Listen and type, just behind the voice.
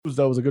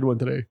That was a good one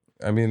today.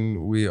 I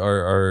mean, we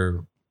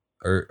are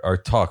our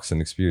talks and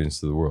experience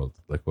to the world.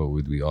 Like, what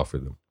would we offer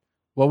them?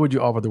 What would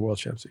you offer the world,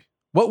 Shamsi?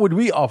 What would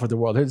we offer the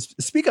world? Hey,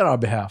 speak on our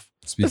behalf.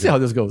 Let's see how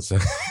this goes.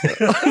 Let's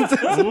see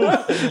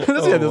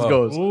how this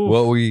goes.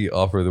 What we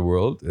offer the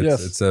world?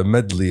 Yes. It's a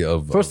medley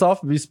of. First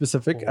off, be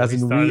specific, Oh, as we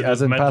in started we, as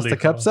with in medley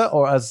Pastor Kepsa,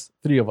 or as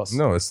three of us.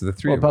 No, it's the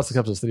three. Well, of us.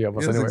 Pastor Kepsa is three of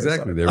us. Yes, anyway,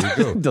 exactly. so- There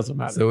we go. It doesn't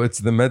matter. So it's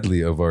the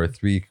medley of our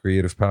three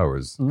creative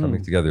powers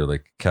coming together,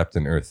 like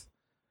Captain Earth.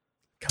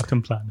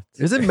 Captain Planet.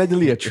 Isn't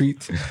medley a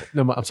treat?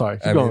 No, I'm sorry.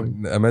 Keep I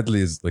going. mean, a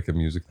medley is like a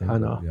music thing. I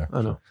know. Yeah.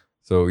 I know.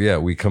 So yeah,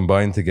 we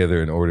combine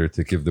together in order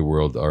to give the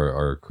world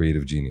our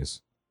creative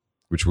genius,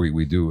 which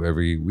we do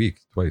every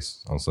week,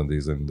 twice on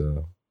Sundays and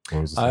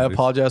what was it, I Sundays?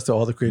 apologize to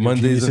all the creative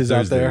Mondays and geniuses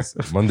out there.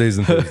 Thursdays. Mondays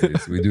and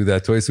Thursdays. We do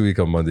that twice a week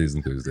on Mondays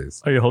and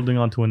Thursdays. Are you holding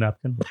on to a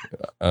napkin?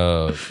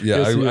 Yeah,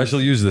 Yes, he I is.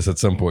 shall use this at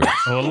some point.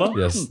 Wallah?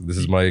 Yes, this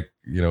is my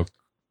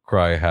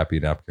cry happy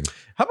napkin.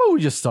 How about we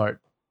just start?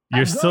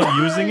 You're still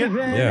using it?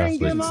 Yeah,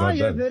 it's like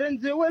it's not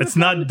done. It's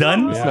not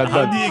done? It's not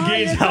How done. do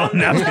you gauge how a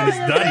napkin is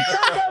done?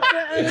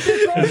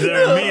 Is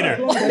there a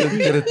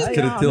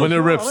meter? When it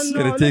rips,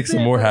 can it take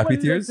some more happy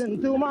tears? That's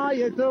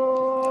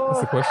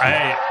the question.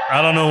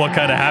 I don't know what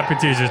kind of happy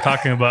tears you're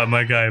talking about,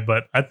 my guy,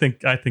 but I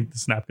think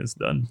this napkin's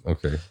done.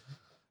 Okay.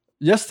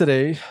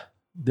 Yesterday,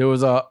 there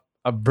was a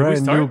brand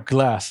new start?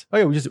 glass. Oh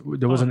yeah,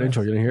 there was Oh, an nice.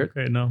 intro. You didn't hear it?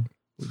 Okay, no.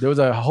 There was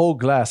a whole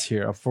glass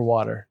here for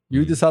water.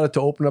 You decided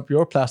to open up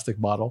your plastic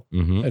bottle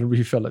Mm-hmm. and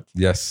refill it,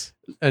 Yes.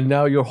 and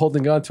now you're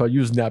holding on to a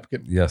used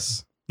napkin.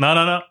 Yes.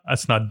 No.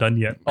 That's not done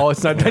yet. Oh,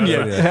 it's not done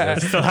yet. Yeah.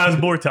 It still has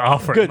more to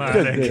offer. Good, I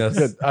good, think. good, Yes.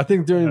 good. I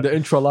think during the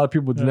intro, a lot of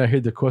people did not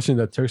hear the question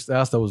that Turks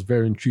asked. That was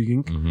very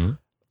intriguing. Mm-hmm.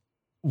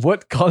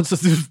 What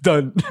constitutes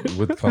done?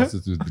 What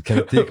constitutes? Can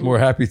it take more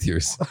happy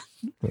tears?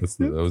 That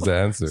was the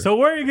answer. So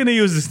where are you going to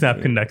use this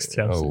napkin next,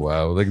 Chelsea? Oh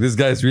wow! Like this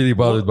guy's really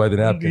bothered by the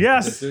napkin.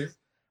 Yes.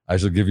 I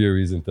shall give you a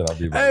reason to not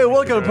be. Hey,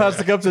 welcome to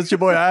Plastic Cups. It's your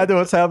boy Ado.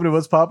 What's happening?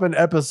 What's popping?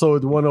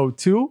 Episode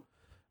 102.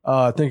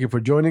 Thank you for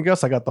joining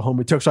us. I got the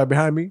homie Turks right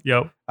behind me.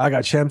 Yo. I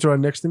got Shams right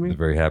next to me.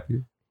 Very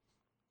happy.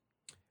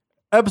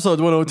 Episode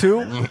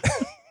 102.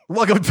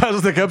 Welcome to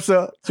Plastic Cups.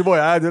 It's your boy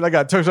Ado. I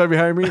got Turks right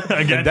behind me.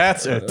 Again. And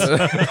that's it.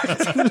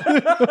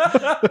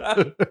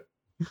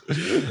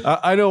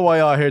 I know why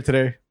y'all here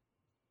today.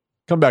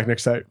 Come back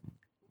next time.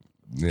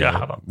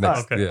 Yeah,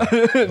 Next, okay.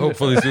 yeah.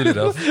 Hopefully soon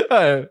enough.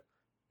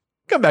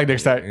 Come back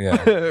next time.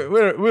 Yeah.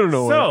 we don't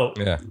know. So,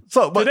 Yeah.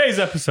 So but today's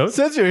episode.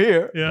 since you're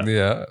here, Yeah.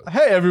 Yeah.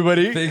 hey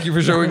everybody. Thank you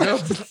for showing up.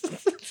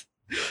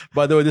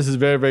 By the way, this is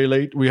very, very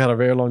late. We had a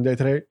very long day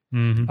today.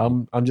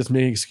 Mhm. I'm just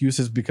making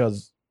excuses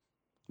because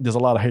there's a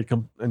lot of hate.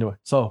 Anyway,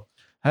 so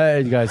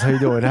hey you guys, how you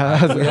doing? How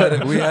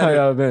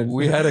y'all been?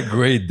 We had a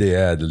great day,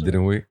 Adil,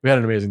 didn't we? We had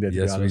an amazing day. To be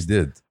Yes, we honest.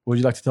 did. Would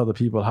you like to tell the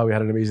people how we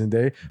had an amazing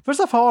day?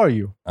 First off, how are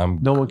you?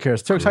 No one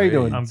cares. Turks, how you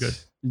doing? great. I'm good.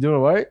 You doing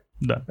all right?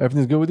 Done.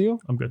 Everything's good with you?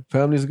 I'm good.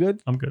 Family's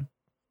good? I'm good.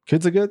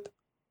 Kids are good?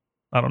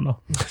 I don't know.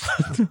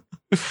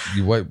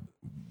 You wipe.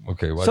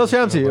 Okay. So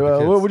Shamsi,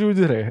 what did we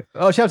do today?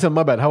 Oh, Shamsi,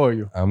 my bad. How are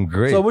you? I'm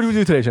great. So what did we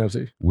do today,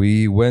 Shamsi?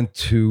 We went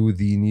to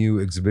the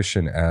new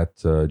exhibition at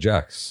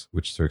Jack's,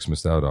 which Turks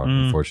missed out on,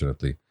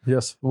 unfortunately.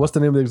 Yes. What's the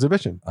name of the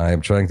exhibition? I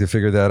am trying to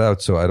figure that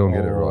out so I don't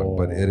get it wrong.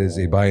 But it is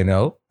a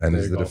biennial, and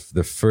There is you go.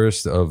 the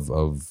first of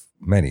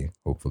many,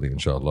 hopefully,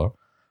 inshallah.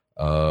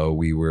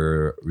 We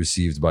were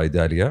received by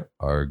Dalia,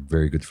 our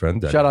very good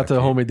friend. Dalia Shout out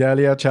to Hakim. homie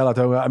Dalia. Shout out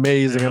to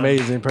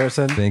amazing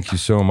person. Thank you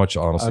so much,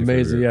 honestly.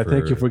 Amazing.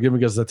 Thank you for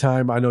giving us the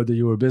time. I know that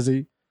you were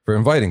busy. for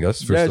inviting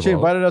us. First She of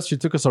all. invited us. She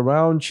took us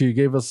around. She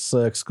gave us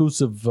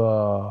exclusive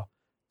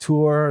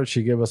tour.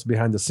 She gave us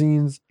behind the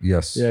scenes.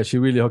 Yes. Yeah, she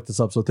really hooked us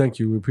up. So thank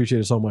you. We appreciate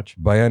it so much.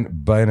 Bayan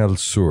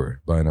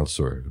Sur,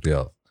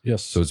 Riyadh.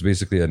 Yes. So it's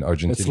basically an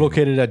Argentinian. It's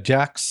located at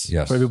Jack's.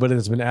 Yes. For everybody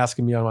that's been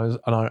asking me on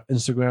our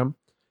Instagram,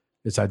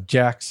 it's at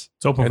Jack's.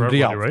 It's open And for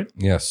everybody, Riyadh. right?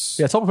 Yes.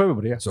 Yeah, it's open for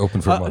everybody. Yeah. It's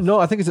open for a month. No,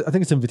 I think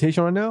it's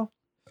invitation right now.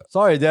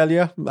 Sorry,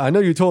 Dalia. I know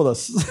you told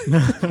us.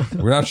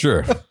 We're not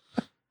sure.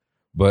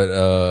 But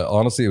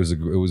honestly,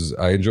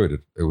 I enjoyed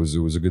it. It was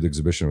a good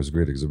exhibition. It was a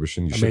great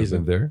exhibition. You should have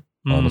Amazing. been there.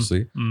 Mm.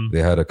 Honestly, Mm. they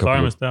had a Sorry, I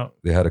couple. missed out.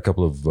 They had a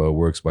couple of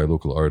works by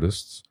local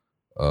artists,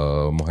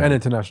 And and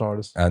international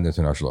artists.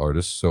 international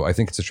artists. So I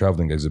think it's a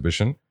traveling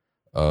exhibition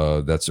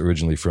that's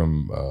originally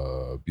from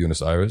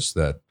Buenos Aires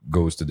that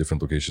goes to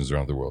different locations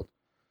around the world.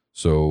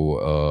 So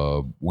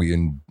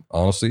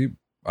honestly,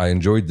 I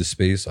enjoyed the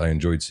space. I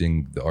enjoyed seeing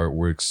the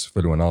artworks.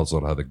 Felu and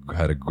Alzar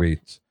had a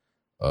great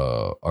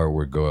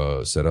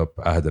artwork set up.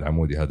 Ahad Al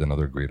Amoudi had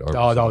another great artwork.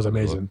 Oh, that was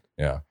amazing.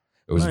 Yeah.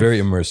 It was Nice. very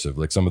immersive.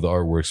 Like some of the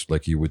artworks,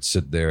 like you would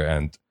sit there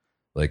and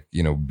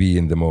be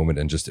in the moment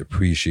and just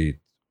appreciate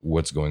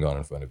what's going on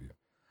in front of you.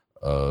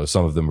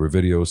 Some of them were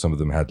video, some of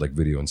them had like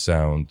video and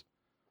sound.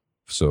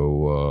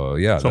 So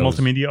yeah. So that was-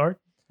 multimedia art,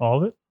 all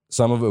of it.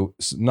 some of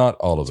it, not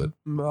all of it.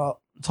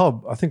 It's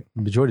all, I think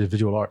majority is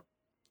visual art.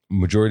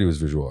 Majority was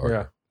visual art.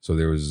 Yeah. So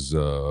there was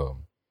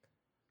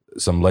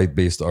some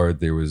light-based art.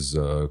 There was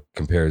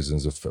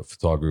comparisons of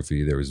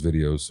photography. There was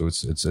videos. So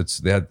it's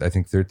they had I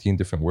think 13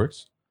 different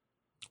works.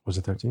 Was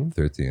it 13?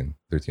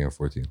 13 or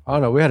 14. I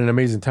don't know. We had an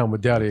amazing time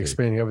with Daddy Okay.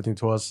 explaining everything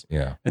to us.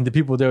 Yeah. And the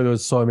people there were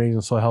so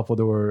amazing, so helpful.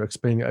 They were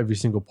explaining every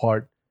single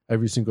part,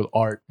 every single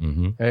art.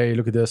 Mm-hmm. Hey,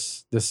 look at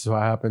this. This is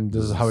what happened.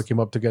 This is how it came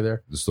up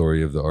together. The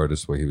story of the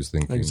artist, what he was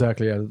thinking.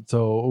 Exactly. Yeah.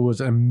 So it was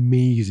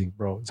amazing,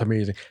 bro. It's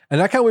amazing.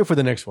 And I can't wait for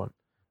the next one,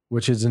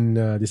 which is in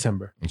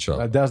December.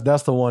 Inshallah.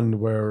 That's the one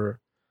where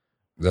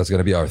That's going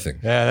to be our thing.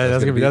 yeah,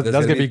 that's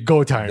gonna be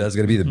go time. That's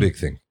going to be the big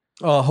thing.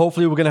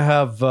 Hopefully we're gonna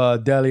have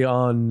Dali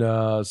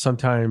on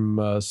sometime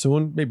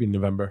soon, maybe in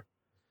November,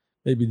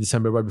 maybe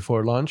December, right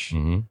before launch.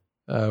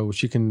 Mm-hmm.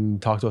 She can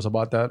talk to us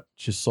about that.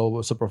 She's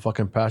so super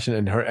fucking passionate,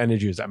 and her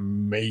energy is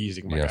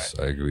amazing. My Yes,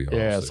 guy. I agree. Yeah.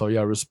 honestly. So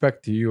yeah,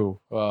 respect to you.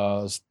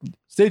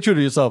 Stay true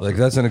to yourself. Like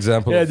that's an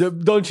example. yeah,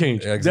 of, don't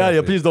change. Yeah, exactly.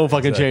 Dalia, please don't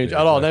fucking Exactly, change at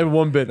all. Not exactly. even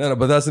one bit. no,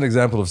 but that's an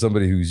example of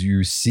somebody who's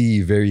you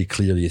see very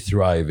clearly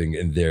thriving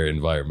in their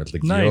environment.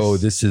 Like, Nice. yo,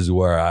 this is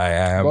where I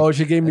am. Bro,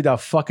 she gave me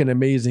that fucking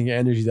amazing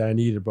energy that I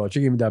needed, bro.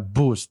 She gave me that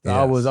boost.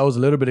 I Yes. was a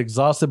little bit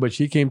exhausted, but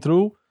she came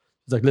through.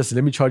 She's like, listen,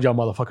 let me charge y'all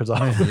motherfuckers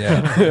off.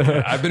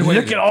 Yeah. I've been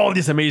waiting. Look at all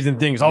these amazing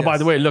things. Oh, by Yes.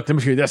 the way, look, let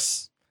me show you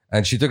this.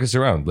 And she took us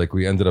around. Like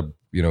we ended up,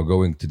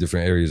 going to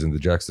different areas in the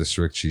Jax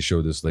district. She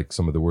showed us like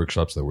some of the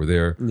workshops that were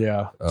there.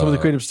 Yeah. Some of the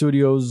creative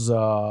studios,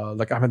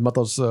 like Ahmed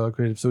Matal's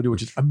creative studio,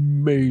 which is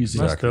amazing.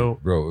 That's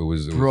dope. Bro. It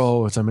was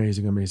Bro, it's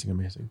amazing, amazing,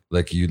 amazing.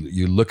 like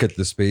you look at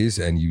the space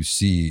and you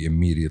see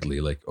immediately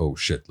like, oh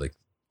shit, like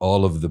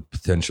all of the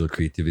potential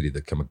creativity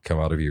that come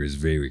out of here is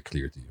very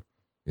clear to you.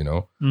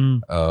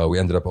 We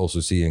ended up also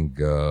seeing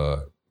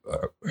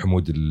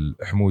Hamoud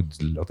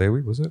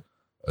Al-Atawi, was it?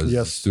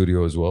 Yes.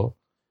 Studio as well,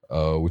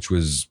 which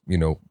was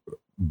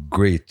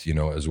great,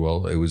 as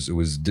well. It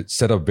was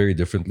set up very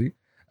differently,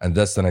 and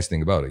that's the nice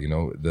thing about it.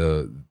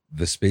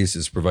 The space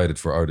is provided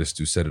for artists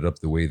to set it up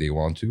the way they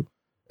want to,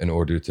 in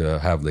order to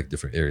have like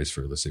different areas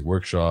for, let's say,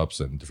 workshops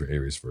and different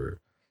areas for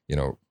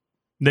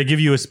They give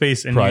you a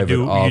space and Private you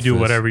do office.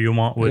 whatever you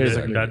want with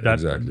Exactly, it.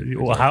 exactly.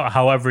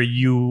 However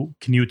you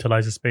can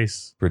utilize the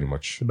space pretty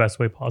much. the best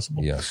way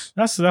possible. Yes,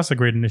 That's a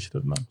great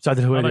initiative, man. Saad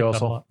Al I Huwaidi like that a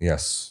also. lot.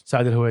 yes.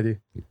 Saad Al Huwaidi.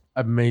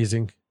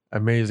 Amazing,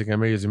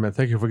 man.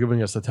 Thank you for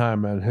giving us the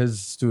time, man. His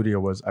studio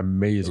was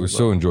amazing. It was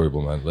bro. so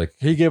enjoyable, man. Like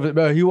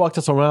He walked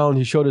us around.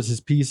 He showed us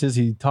his pieces.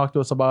 He talked to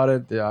us about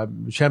it.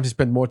 Shamsi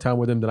spent more time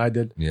with him than I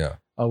did. yeah.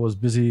 I was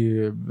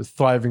busy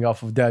thriving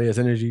off of Dalia's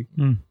energy.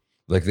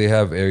 Like they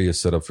have areas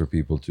set up for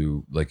people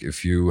to, like,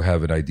 if you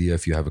have an idea,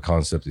 if you have a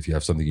concept, if you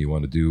have something you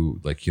want to do,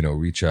 like,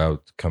 reach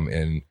out, come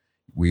in.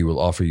 We will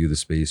offer you the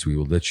space. We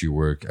will let you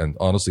work. And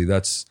honestly,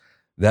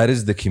 that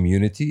is the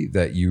community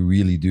that you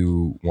really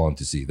do want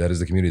to see. That is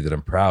the community that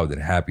I'm proud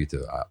and happy to,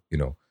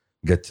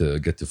 get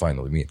to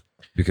finally meet.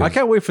 Because I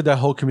can't wait for that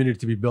whole community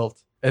to be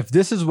built. If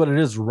this is what it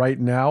is right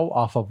now,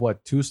 off of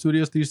what, 2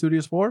 studios, 3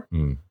 studios, 4?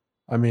 Mm.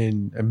 I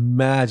mean,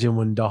 imagine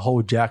when the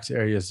whole Jax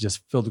area is just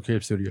filled with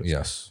creative studios.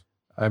 Yes.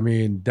 I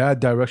mean, that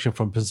direction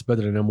from Princess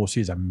Bedouin and MOC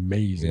is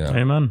amazing. Yeah.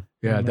 Amen.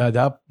 Yeah, Amen.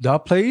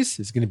 that place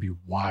is going to be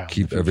wild. in the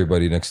Keep future.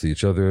 everybody next to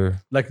each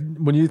other. Like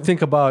when you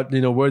think about,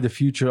 where the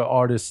future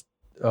artists,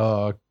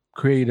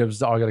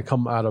 creatives are going to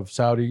come out of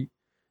Saudi,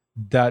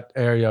 that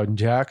area in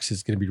Jax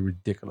is going to be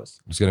ridiculous.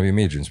 It's going to be a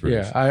major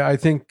inspiration. Yeah, I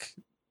think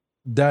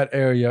that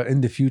area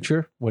in the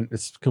future, when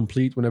it's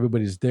complete, when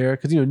everybody's there,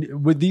 because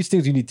with these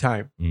things you need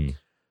time. Mm.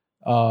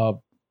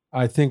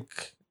 I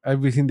think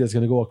everything that's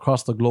going to go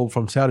across the globe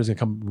from Saudi is going to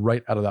come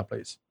right out of that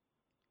place.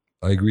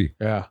 I agree.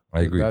 Yeah,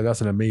 I agree.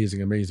 That's an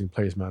amazing, amazing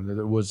place, man.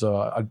 It was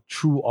a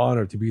true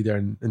honor to be there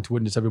and to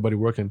witness everybody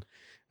working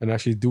and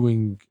actually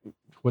doing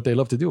what they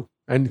love to do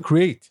and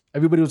create.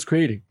 Everybody was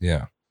creating,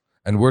 Yeah.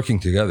 And working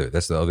together.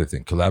 That's the other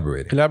thing.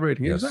 Collaborating.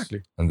 collaborating. Yes.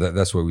 Exactly. And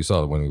that's what we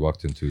saw when we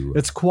walked into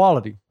It's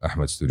quality.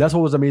 Ahmed's studio. That's what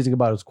was amazing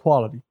about it. It's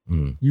quality.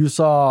 Mm.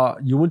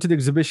 You went to the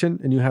exhibition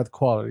and you had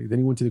quality. Then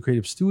you went to the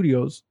creative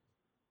studios.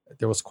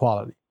 There was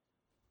quality.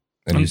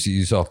 And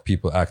you saw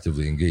people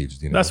actively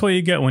engaged. That's what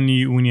you get when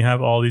you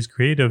have all these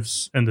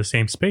creatives in the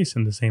same space,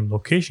 in the same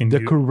location. The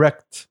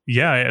correct.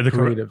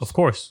 Creatives.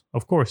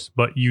 Of course.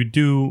 But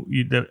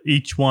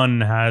each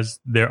one has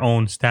their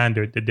own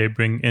standard that they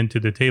bring into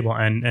the table,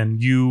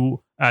 and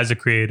you as a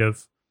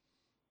creative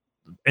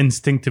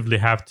instinctively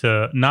have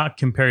to not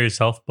compare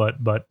yourself, but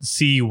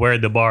see where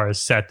the bar is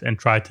set and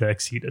try to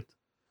exceed it.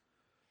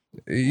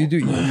 You do.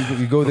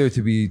 You go there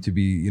to be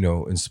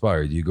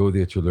inspired. You go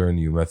there to learn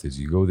new methods.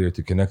 You go there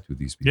to connect with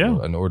these people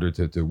Yeah. in order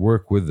to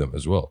work with them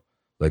as well.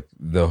 Like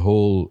the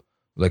whole,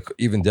 like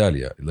even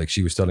Dalia, like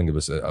she was telling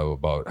us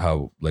about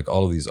how like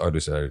all of these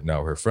artists are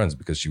now her friends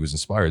because she was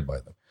inspired by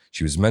them.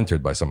 She was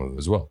mentored by some of them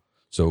as well.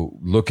 So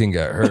looking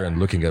at her and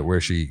looking at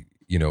where she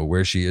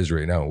is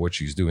right now and what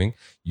she's doing,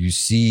 you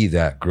see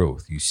that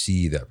growth. You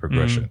see that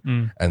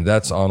progression, and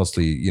that's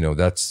honestly,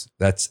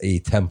 that's a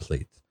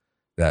template.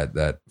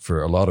 That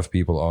for a lot of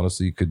people,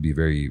 honestly, could be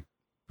very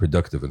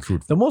productive and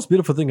fruitful. The most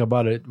beautiful thing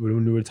about it,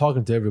 when we were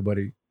talking to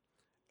everybody,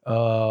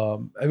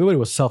 everybody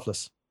was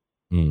selfless.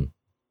 Mm.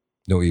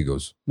 No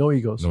egos. No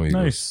egos. No egos.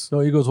 Nice.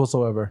 No egos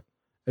whatsoever.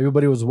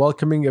 Everybody was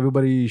welcoming.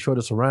 Everybody showed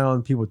us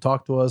around. People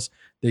talked to us.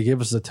 They gave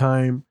us the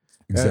time.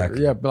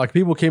 Exactly. Yeah, but like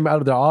people came out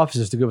of their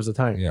offices to give us the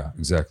time. Yeah,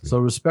 exactly. So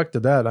respect to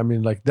that. I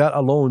mean, like that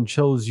alone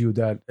shows you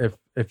that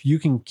if you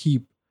can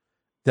keep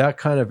that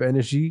kind of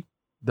energy,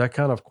 that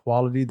kind of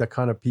quality, that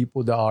kind of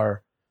people that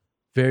are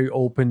very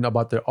open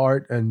about their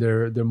art and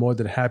they're more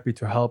than happy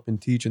to help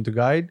and teach and to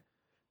guide,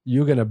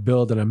 you're gonna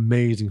build an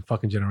amazing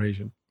fucking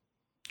generation.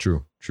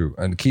 True.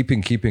 And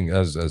keeping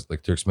as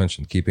like Turks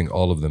mentioned, keeping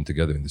all of them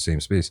together in the same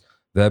space,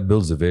 that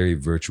builds a very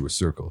virtuous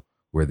circle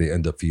where they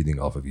end up feeding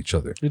off of each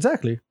other.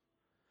 Exactly.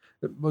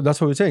 Well, that's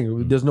what we're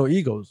saying. There's no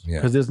egos. Yeah.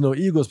 Because there's no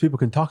egos, people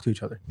can talk to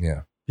each other.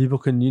 Yeah. People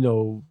can,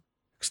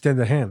 extend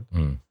their hand,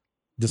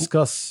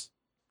 discuss.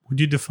 Would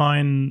you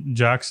define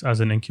Jax as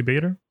an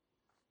incubator?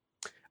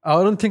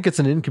 I don't think it's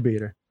an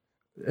incubator.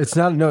 It's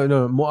not. No.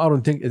 I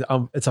don't think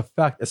it's a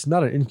fact. It's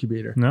not an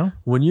incubator. No.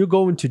 When you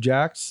go into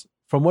Jax,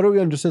 from what we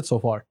understood so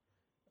far,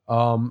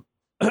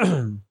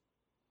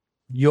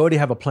 you already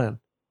have a plan.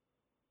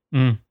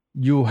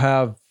 You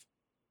have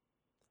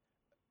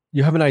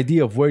an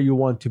idea of where you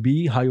want to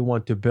be, how you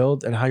want to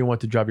build, and how you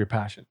want to drive your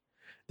passion.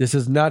 This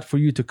is not for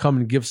you to come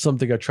and give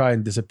something a try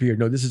and disappear.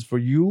 No, this is for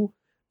you,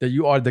 that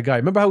you are the guy.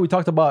 Remember how we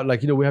talked about,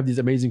 like, we have these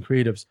amazing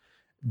creatives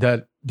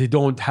that they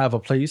don't have a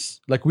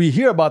place. Like, we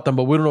hear about them,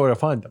 but we don't know where to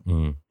find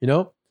them.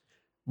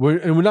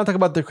 We're not talking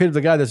about the creative,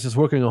 the guy that's just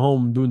working at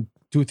home, doing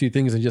 2-3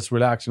 things and just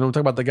relax. We're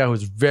talking about the guy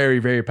who's very,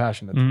 very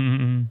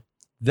passionate.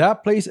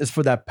 That place is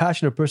for that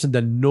passionate person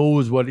that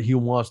knows what he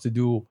wants to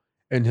do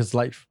in his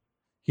life.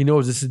 He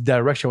knows this is the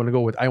direction I want to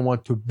go with. I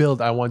want to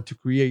build. I want to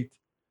create.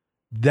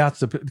 That's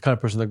the kind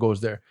of person that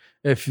goes there.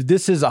 If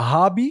this is a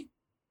hobby,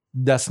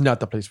 that's not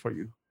the place for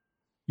you.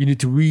 You need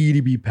to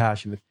really be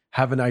passionate,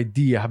 have an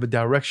idea, have a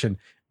direction,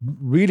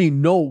 really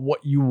know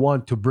what you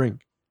want to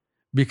bring.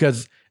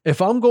 Because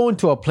if I'm going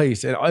to a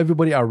place and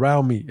everybody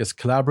around me is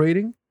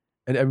collaborating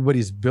and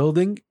everybody's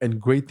building and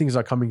great things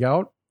are coming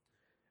out,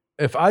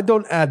 if I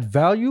don't add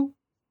value,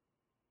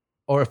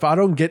 or if I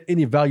don't get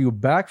any value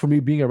back from me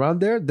being around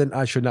there, then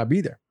I should not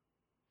be there.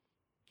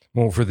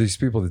 Well, for these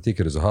people that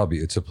take it as a hobby,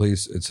 it's a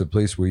place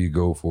where you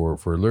go for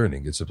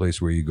learning. It's a place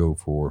where you go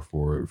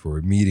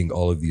for meeting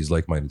all of these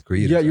like-minded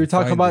creators. Yeah, you're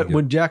talking about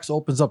when Jax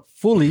opens up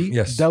fully,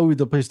 Yes. that would be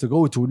the place to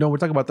go to. No, we're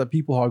talking about the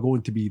people who are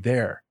going to be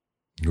there,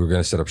 We're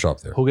going to set up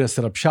shop there. who are going to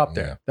set up shop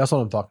there. Yeah. That's what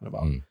I'm talking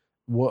about.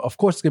 Well, of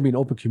course, it's going to be an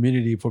open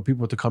community for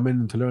people to come in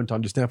and to learn, to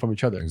understand from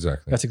each other.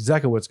 Exactly. That's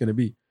exactly what it's going to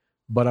be.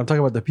 But I'm talking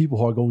about the people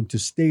who are going to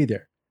stay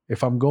there.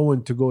 If I'm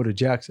going to go to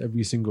Jax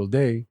every single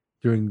day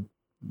during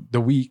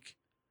the week,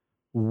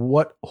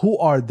 who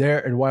are there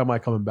and why am I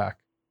coming back?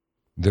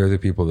 They're the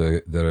people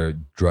that are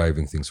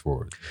driving things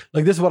forward.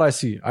 Like, this is what I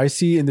see. I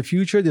see in the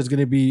future there's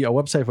going to be a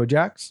website for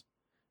Jax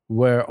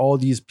where all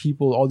these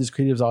people, all these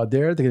creatives out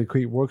there, they're going to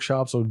create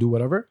workshops or do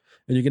whatever,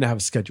 and you're going to have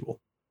a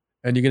schedule.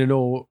 And you're going to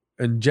know,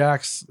 and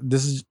Jax,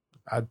 this is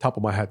at the top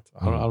of my head.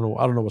 I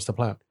don't know what's the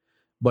plan.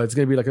 But it's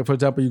going to be like, for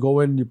example, you go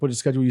in, you put a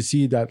schedule, you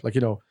see that, like,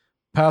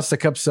 Pastor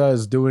Kepsa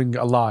is doing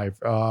a live.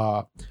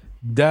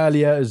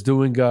 Dahlia is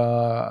doing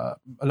an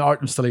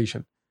art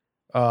installation.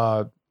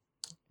 Whatever.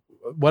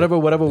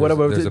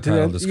 There's a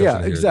panel discussion yeah,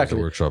 here, exactly.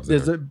 There's a workshop there.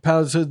 There's a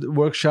panel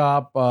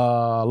workshop,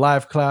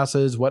 live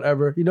classes,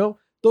 whatever,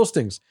 those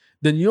things.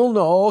 Then you'll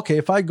know, okay,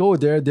 if I go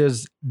there,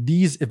 there's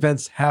these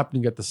events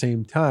happening at the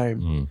same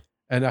time,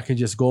 and I can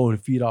just go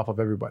and feed off of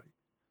everybody.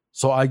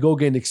 So I go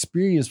gain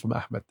experience from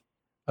Ahmed.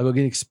 I go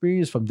gain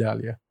experience from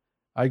Dahlia.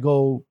 I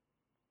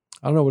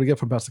don't know what to get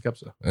from Pastor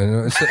Kepsa.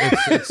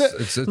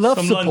 It's Love,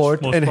 Some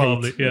support, lunch, most and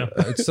probably, hate. yeah.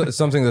 it's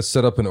something that's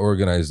set up and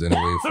organized in a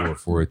way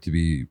for it to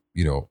be,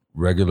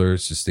 regular,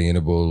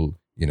 sustainable,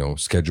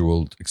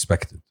 scheduled,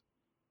 expected.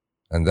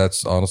 And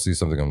that's honestly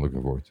something I'm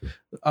looking forward to.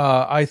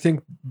 I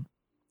think,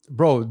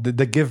 bro,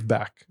 the give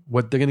back,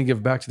 what they're going to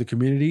give back to the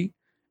community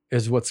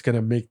is what's going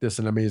to make this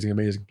an amazing,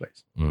 amazing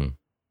place.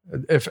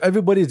 If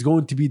everybody is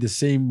going to be the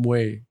same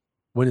way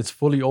when it's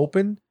fully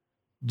open,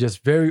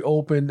 just very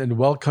open and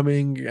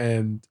welcoming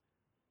and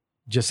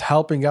just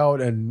helping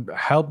out and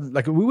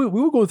like we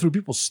were going through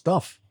people's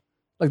stuff.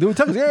 Like they would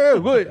tell us, yeah,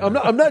 good.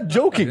 I'm not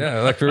joking.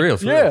 Yeah, like for real.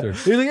 Yeah.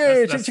 He's like,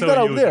 yeah, check so that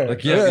out you. there.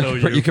 Like,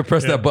 you can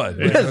press Yeah. that button.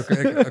 Yeah.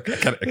 Okay.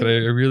 Can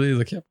I really?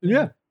 Like, yeah.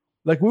 Yeah.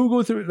 Like we were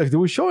going through, like they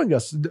were showing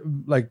us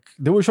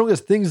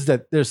things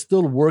that they're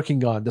still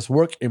working on, this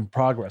work in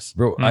progress.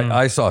 Bro,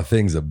 I saw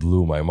things that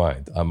blew my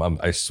mind.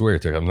 I swear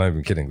to you, I'm not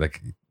even kidding.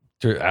 Like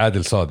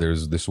Adil saw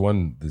there's this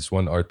one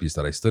art piece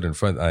that I stood in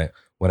front.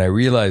 When I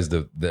realized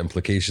the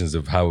implications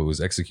of how it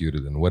was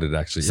executed and what it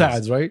actually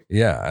Sads, is. right?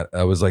 Yeah,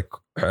 I was like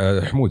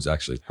Hamoud's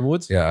actually.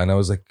 Hamoud's? Yeah, and I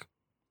was like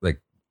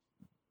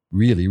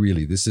really,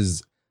 really, this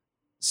is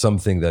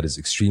something that is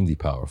extremely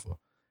powerful.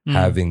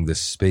 Having the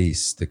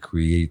space to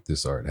create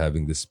this art,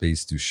 having the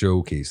space to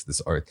showcase this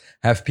art,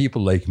 have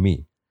people like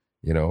me,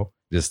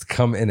 just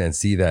come in and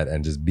see that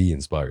and just be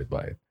inspired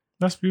by it.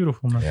 That's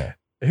beautiful, man. Yeah.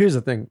 Here's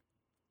the thing.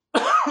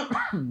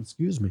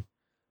 Excuse me.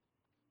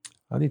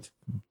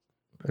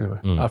 Anyway,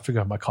 I'll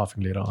figure out my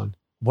coughing later on,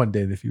 one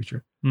day in the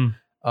future. What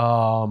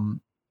I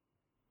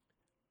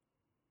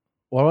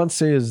want to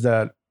say is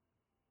that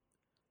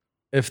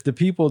if the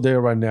people there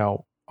right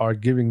now are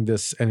giving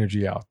this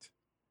energy out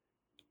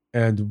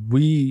And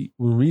when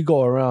we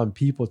go around,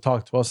 people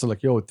talk to us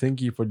like, yo,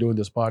 thank you for doing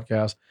this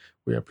podcast.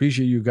 We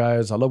appreciate you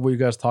guys. I love what you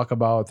guys talk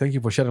about. Thank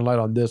you for shedding light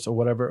on this or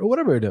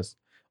whatever it is.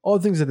 All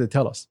the things that they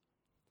tell us.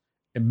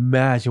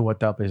 Imagine what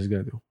that place is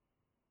going to do.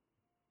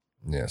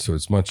 Yeah, so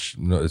it's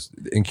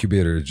the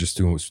incubator is just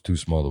too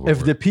small of a If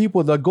word. the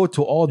people that go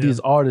to all these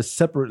artists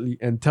separately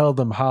and tell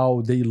them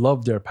how they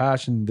love their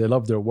passion, they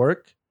love their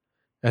work,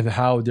 and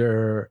how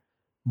they're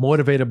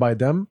motivated by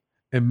them,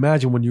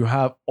 imagine when you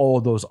have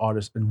all those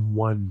artists in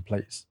one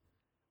place.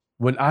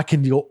 When I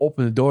can go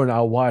open the door and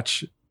I'll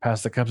watch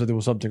Pastor Kemsa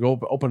doing something,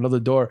 open another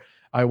door,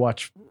 I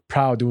watch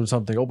Proud doing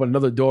something, open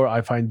another door,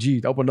 I find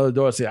Jeet, open another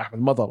door, I see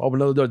Ahmed Madar,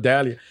 open another door,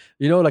 Dalia.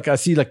 You know, like I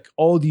see like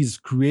all these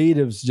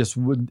creatives just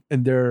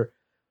in their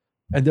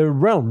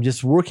realm,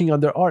 just working on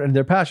their art and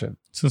their passion.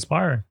 It's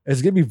inspiring.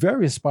 It's going to be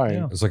very inspiring.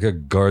 Yeah. It's like a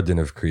garden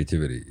of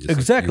creativity. It's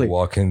Exactly. Like you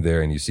walk in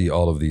there and you see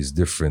all of these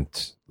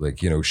different, like,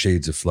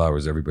 shades of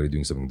flowers, everybody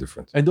doing something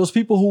different. And those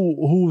people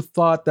who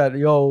thought that,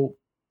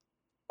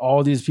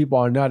 all these people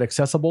are not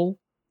accessible,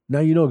 now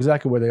you know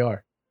exactly where they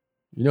are.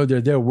 You know,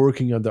 they're there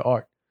working on the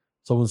art.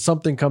 So when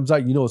something comes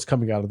out, you know it's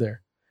coming out of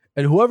there.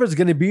 And whoever's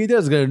going to be there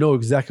is going to know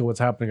exactly what's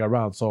happening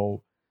around.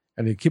 So,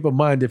 and then keep in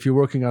mind, if you're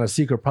working on a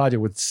secret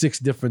project with 6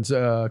 different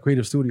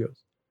creative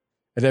studios,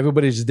 and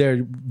everybody's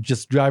there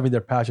just driving their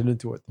passion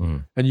into it,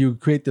 and you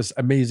create this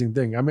amazing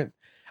thing. I mean,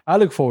 I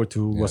look forward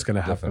to what's going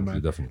to happen,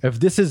 man. Definitely. If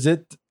this is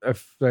it,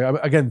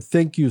 again,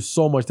 thank you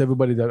so much to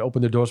everybody that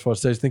opened their doors for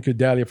us. Thank you,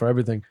 Dalia, for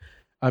everything.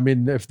 I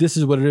mean, if this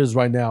is what it is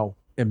right now,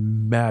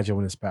 imagine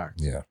when it's packed.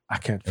 Yeah. I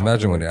can't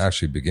imagine when wait. it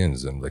actually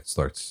begins and like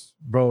starts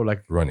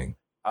running.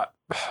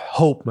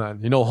 Hope,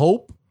 man.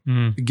 Hope.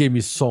 It gave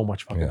me so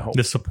much fucking hope.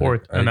 The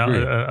support I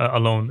agree.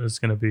 alone is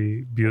going to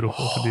be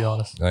beautiful, to be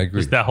honest. I agree.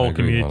 Just that whole I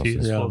agree, community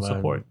honestly. is full of man.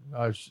 support.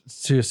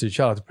 Seriously,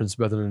 shout out to Prince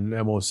Bedouin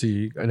and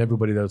MOC and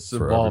everybody that's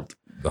involved.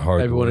 The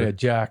hard Everybody work. at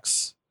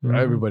Jax.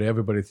 Mhm.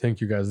 Everybody.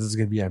 Thank you guys. This is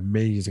going to be an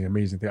amazing,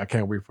 amazing thing. I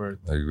can't wait for it.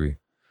 I agree.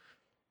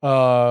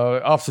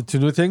 Opposite to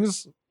new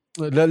things.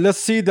 Let's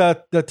see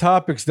the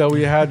topics that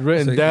we had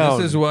written So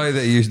down.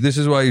 This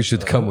is why you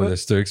should come with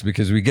us, Turks,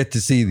 because we get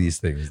to see these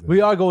things.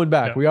 We are going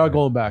back. Yeah. We are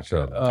going back.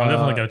 Sure. I'm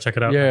definitely going to check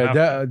it out. Yeah,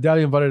 after.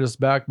 Dalia invited us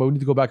back, but we need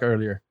to go back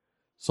earlier.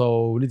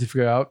 So we need to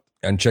figure out.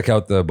 And check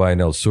out the Buy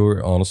Nel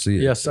Sur, honestly.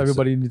 Yes,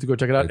 everybody need to go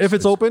check it out. it's- If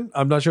it's it's- open,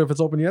 I'm not sure if it's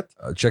open yet.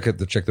 check the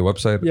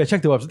website. Yeah,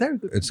 check the website. There,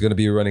 It's going to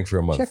be running for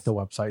a month. check the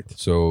website.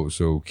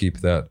 So keep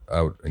that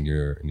out in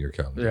your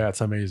calendar. Yeah, it's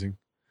amazing.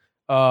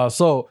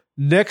 So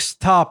next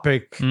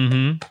topic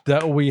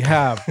that we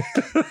have.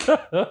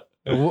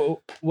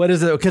 What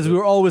is it? Because we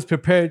were always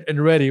prepared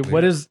and ready.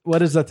 What is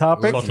the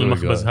topic? صوت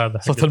المخبز هذا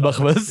حق صوت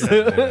المخبز.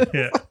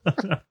 Yeah.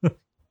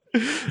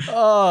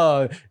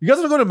 You guys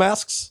want to go to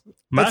masks?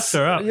 Masks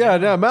are out.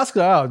 Yeah, masks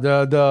are out.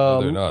 No,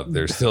 they're not.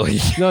 They're still.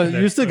 No,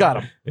 you still got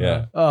them.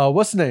 Yeah.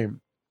 What's the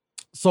name?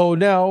 So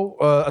now,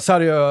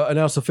 Saudi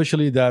announced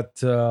officially that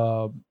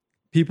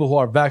people who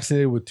are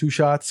vaccinated with 2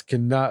 shots do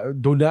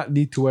not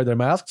need to wear their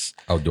masks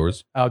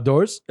Outdoors.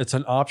 outdoors. It's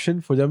an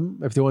option for them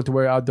if they want to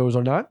wear it outdoors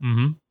or not.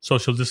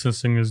 Social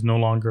distancing is no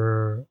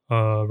longer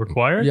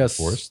required. Yes.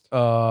 Forced.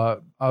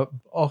 Also, I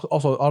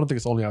don't think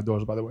it's only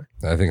outdoors, by the way.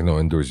 I think no,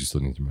 indoors you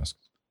still need your mask.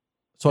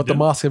 So at the Yeah.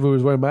 mosque,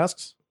 everybody's wearing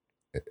masks.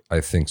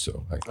 I think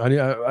so.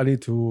 I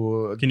need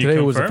to. Can you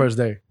Today was the confirm? first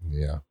day.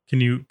 Yeah.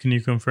 Can you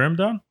confirm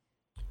that?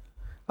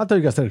 I'll tell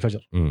you guys later,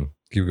 Fajr.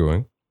 Keep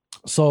going.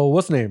 So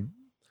what's the name?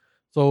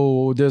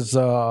 So there's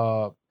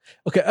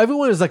okay,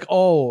 everyone is like,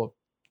 oh,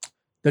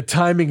 the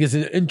timing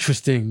isn't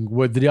interesting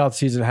with the Riyadh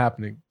season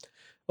happening.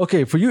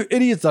 Okay, for you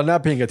idiots that are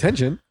not paying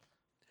attention,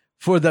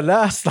 for the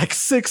last like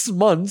 6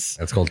 months,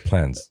 That's called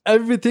plans.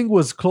 everything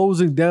was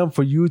closing down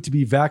for you to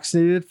be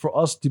vaccinated, for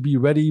us to be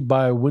ready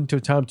by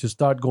winter time to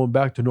start going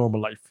back to normal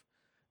life.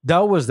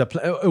 That was the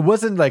plan. It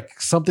wasn't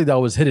like something that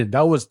was hidden.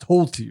 That was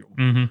told to you.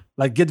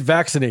 Like, get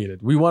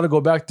vaccinated. We want to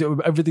go back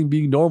to everything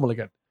being normal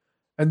again.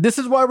 And this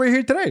is why we're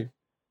here today.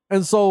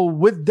 And so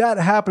with that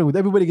happening, with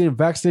everybody getting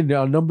vaccinated,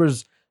 our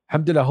numbers,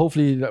 alhamdulillah,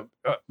 hopefully,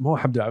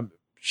 alhamdulillah,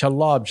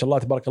 inshallah,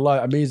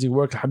 tabarakallah, amazing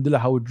work, alhamdulillah,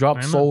 how it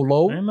dropped so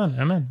low.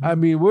 Amen. I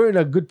mean, we're in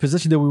a good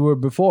position that we were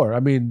before. I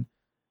mean,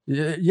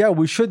 yeah,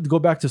 we should go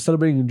back to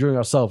celebrating and enjoying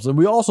ourselves. And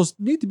we also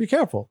need to be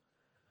careful.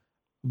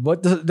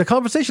 But the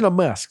conversation on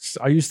masks,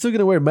 are you still going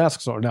to wear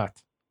masks or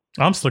not?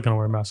 I'm still going to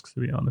wear masks, to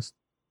be honest.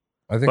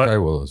 I think But- I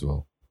will as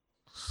well.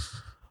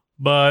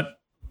 But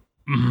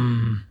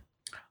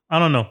I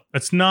don't know.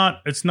 It's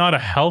not a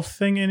health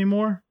thing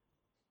anymore.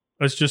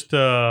 It's just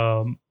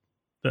the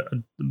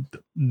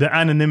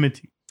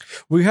anonymity.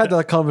 We had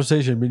that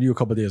conversation with you a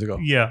couple of days ago.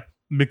 Yeah,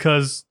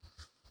 because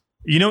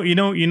you know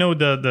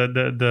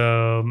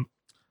the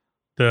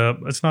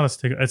it's not a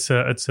stigma. It's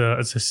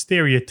a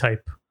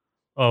stereotype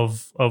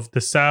of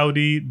the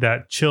Saudi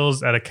that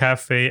chills at a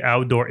cafe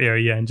outdoor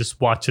area and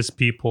just watches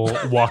people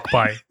walk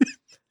by.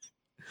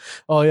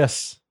 Oh,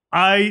 yes.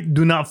 I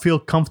do not feel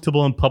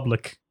comfortable in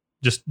public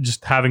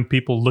just having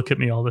people look at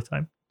me all the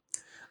time.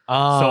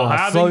 So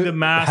having the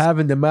mask-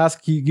 Having the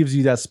mask gives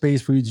you that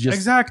space for you to just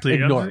Exactly.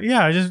 ignore.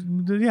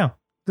 Yeah.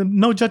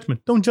 No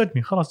judgment. Don't judge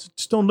me. Khalas,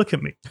 just don't look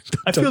at me.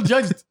 I feel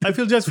judged. I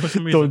feel judged for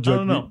some reason. Don't judge I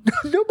don't know.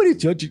 me. Nobody's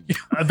judging you.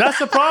 That's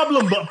the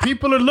problem. But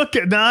people are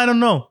looking. I don't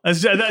know.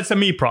 That's a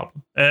me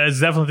problem. It's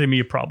definitely a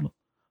me problem.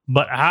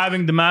 But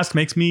having the mask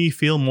makes me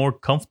feel more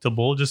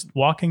comfortable just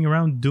walking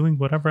around doing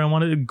whatever I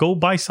want to. Go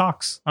buy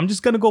socks. I'm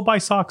just going to go buy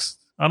socks.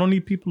 I don't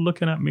need people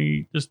looking at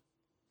me, just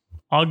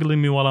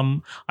ogling me while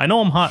I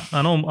know I'm hot.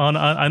 I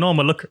know I'm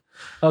a looker.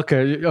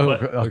 Okay.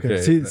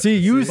 Okay. See,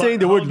 you saying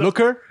the word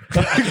looker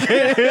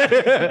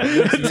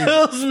it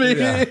tells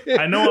me.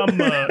 I know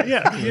I'm,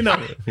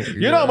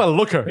 I'm a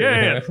looker.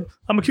 Yeah.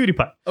 I'm a cutie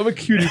pie. I'm a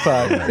cutie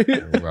pie.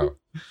 Wow.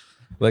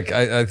 Like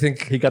I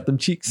think He got them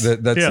cheeks.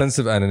 that Yeah. sense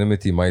of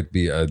anonymity might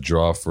be a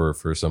draw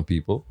for some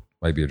people.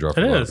 Might be a draw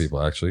for It a lot of is.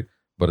 people actually.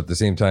 But at the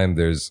same time,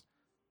 there's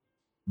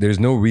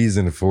no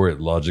reason for it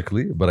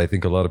logically. But I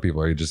think a lot of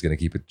people are just going to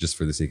keep it just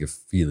for the sake of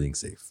feeling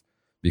safe,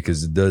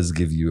 because it does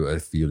give you a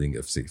feeling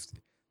of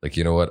safety. Like,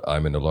 you know what?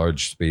 I'm in a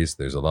large space.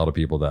 There's a lot of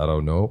people that I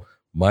don't know.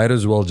 Might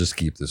as well just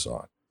keep this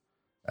on.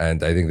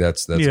 And I think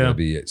that's Yeah. going to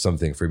be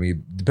something for me.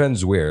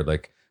 Depends where.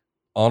 Like,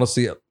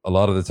 honestly, a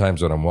lot of the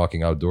times when I'm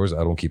walking outdoors,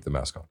 I don't keep the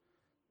mask on.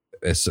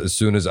 As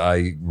soon as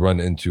I run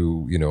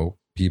into,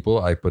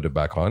 people, I put it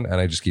back on and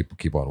I just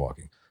keep on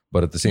walking.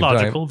 But at the same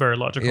Logical, time, very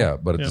logical. yeah.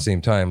 But at the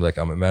same time, like,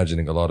 I'm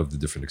imagining a lot of the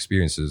different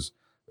experiences,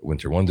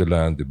 Winter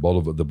Wonderland, the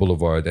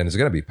Boulevard, and it's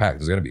gonna be packed.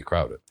 It's gonna be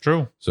crowded.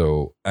 True.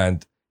 So,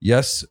 and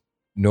yes,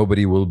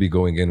 nobody will be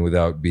going in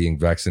without being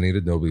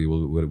vaccinated. Nobody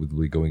will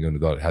be going in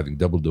without having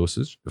double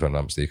dosage, if I'm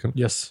not mistaken.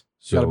 Yes.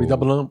 So, Gotta be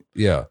double up.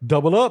 Yeah.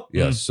 Double up.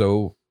 Yes.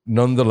 So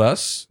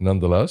nonetheless,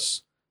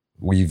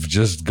 we've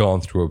just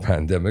gone through a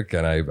pandemic,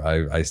 and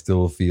I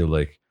still feel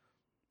like,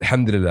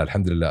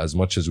 alhamdulillah, as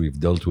much as we've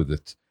dealt with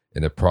it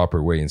in a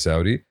proper way in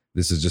Saudi,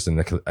 this is just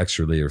an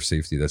extra layer of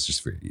safety that's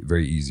just very,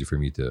 very easy for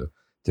me to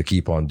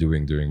keep on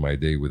doing during my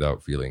day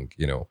without feeling,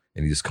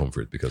 any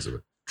discomfort because of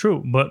it.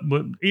 True, but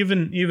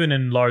even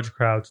in large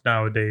crowds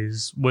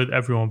nowadays, with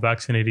everyone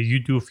vaccinated, you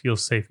do feel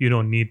safe. You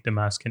don't need the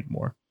mask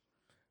anymore,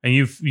 and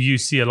you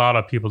see a lot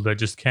of people that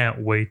just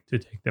can't wait to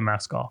take the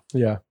mask off.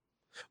 Yeah.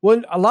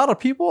 Well, a lot of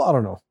people, I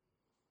don't know.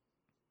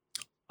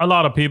 A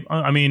lot of people.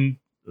 I mean,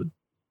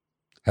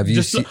 Have you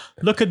just seen?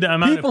 look at the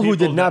amount People of who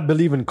did not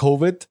believe in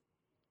COVID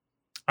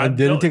and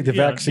didn't take the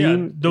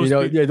vaccine,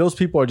 those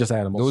people are just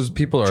animals. Those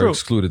people are True.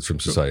 excluded from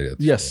society.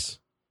 Yes.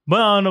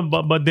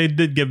 But they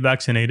did get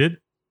vaccinated,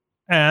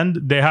 and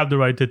they have the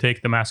right to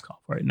take the mask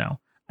off right now.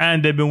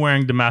 And they've been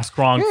wearing the mask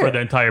wrong for Yeah. the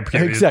entire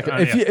period. Exactly.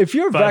 If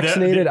you're But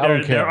vaccinated, I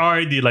don't They're care.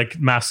 already like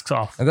masks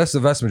off. And that's the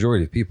vast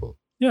majority of people.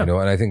 Yeah.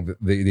 And I think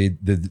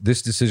that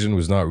this decision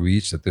was not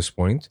reached at this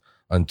point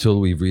until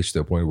we've reached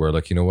a point where,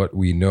 like, you know what,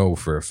 we know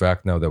for a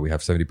fact now that we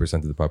have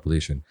 70% of the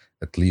population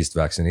at least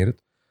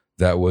vaccinated.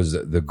 That was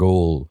the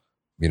goal,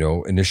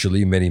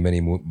 initially many,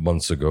 many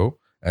months ago.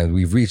 And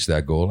we've reached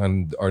that goal.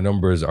 And our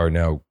numbers are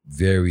now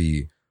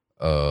very,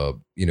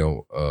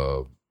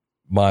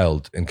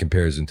 mild in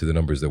comparison to the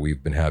numbers that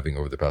we've been having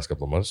over the past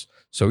couple of months.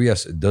 So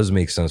yes, it does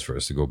make sense for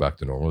us to go back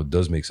to normal. It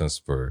does make sense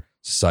for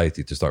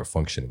society to start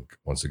functioning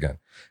once again.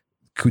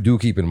 Do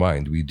keep in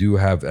mind, we do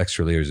have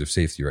extra layers of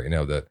safety right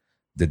now that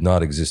did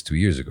not exist 2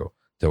 years ago.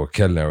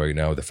 Tawakkalna right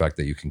now, the fact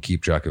that you can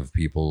keep track of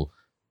people,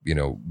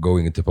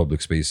 going into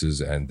public spaces,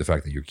 and the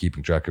fact that you're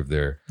keeping track of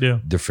their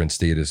different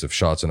status of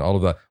shots and all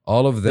of that.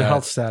 The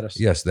health status.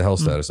 Yes, the health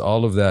status.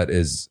 All of that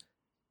is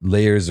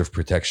layers of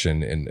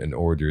protection in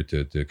order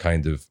to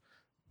kind of,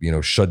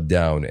 shut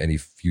down any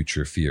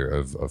future fear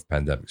of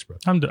pandemic spread.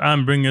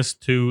 I'm bringing us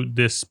to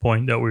this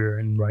point that we're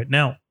in right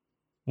now,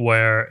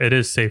 where it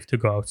is safe to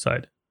go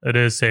outside. It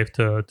is safe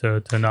to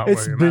not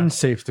It's wear your been mask.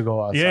 safe to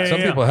go outside. Yeah.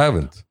 Some people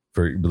haven't.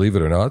 Believe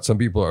it or not, some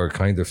people are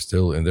kind of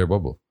still in their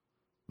bubble.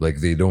 Like,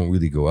 they don't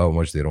really go out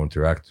much. They don't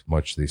interact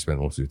much. They spend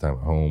most of their time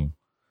at home.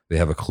 They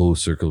have a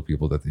close circle of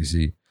people that they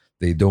see.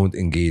 They don't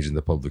engage in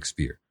the public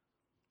sphere.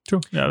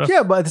 True. Yeah.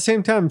 Yeah, but at the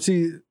same time,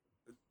 see,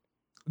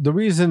 the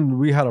reason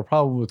we had a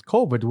problem with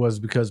COVID was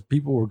because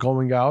people were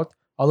going out,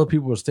 other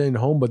people were staying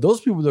home, but those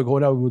people that are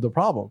going out were the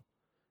problem.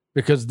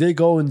 Because they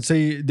go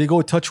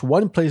touch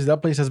one place,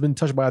 that place has been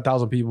touched by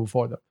 1,000 people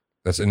before them.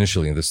 That's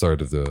initially in the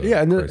start of the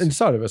And crisis. the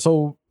start of it.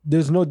 So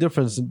there's no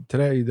difference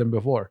today than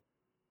before.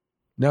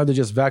 Now they're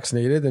just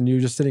vaccinated and you're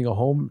just sitting at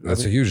home.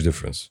 That's a huge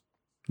difference.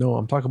 No,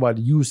 I'm talking about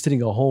you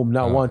sitting at home,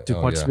 not want to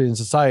oh, participate in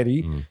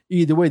society. Mm.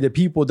 Either way, the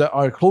people that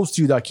are close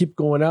to you that keep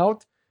going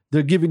out,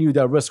 they're giving you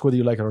that risk whether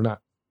you like it or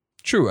not.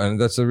 True, and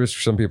that's a risk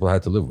some people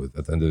had to live with.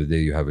 At the end of the day,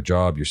 you have a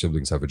job, your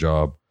siblings have a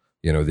job.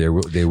 They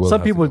will. Some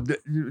have people, to-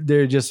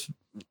 they're just,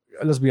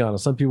 let's be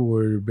honest, some people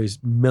were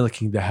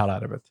milking the hell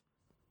out of it.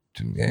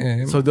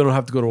 Yeah, So they don't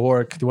have to go to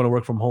work. They want to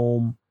work from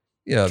home.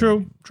 yeah.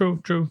 True.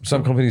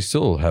 Some companies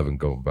still haven't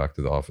gone back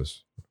to the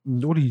office.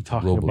 What are you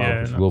talking Global, about?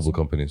 Yeah, no. global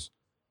companies.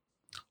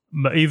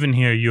 But even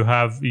here, you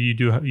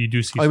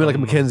do see. I mean, like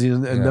some- McKinsey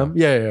and Yeah. them.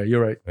 Yeah,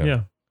 you're right.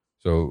 Yeah.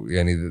 So,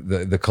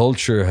 the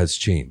culture has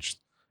changed,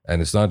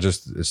 and it's not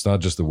just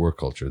the work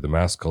culture, the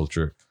mass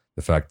culture,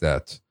 the fact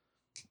that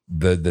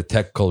the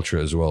tech culture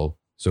as well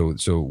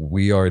So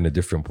we are in a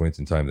different point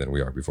in time than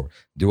we are before.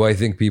 Do I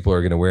think people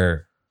are going to wear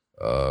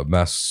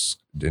masks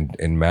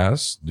in mass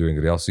during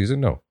the Real season?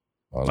 No.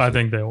 Honestly. I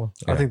think they will.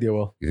 I think they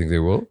will. You think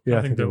they will? Yeah,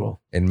 I think they will.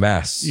 In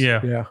mass?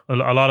 Yeah. Yeah.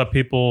 A lot of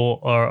people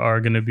are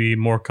going to be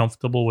more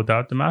comfortable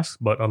without the mask,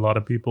 but a lot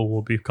of people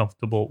will be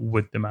comfortable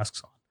with the masks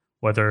on,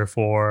 whether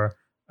for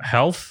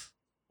health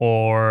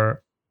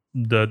or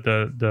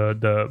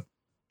the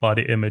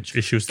body image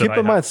issues. Keep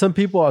in mind, some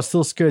people are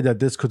still scared that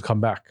this could come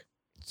back.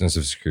 Sense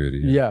of security.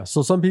 Yeah.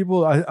 So some people,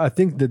 I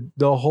think that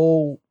the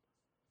whole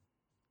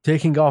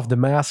taking off the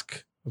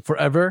mask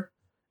forever,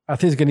 I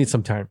think it's gonna need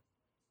some time.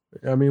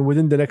 I mean,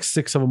 within the next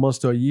 6-7 months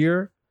to a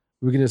year,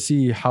 we're gonna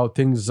see how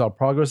things are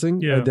progressing,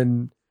 Yeah. and then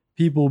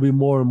people will be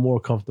more and more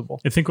comfortable.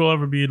 I think we'll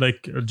ever be like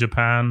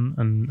Japan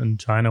and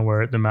China,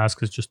 where the mask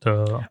is just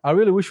a I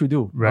really wish we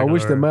do. I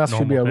wish the Regular, mask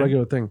should be a normal thing.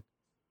 regular thing.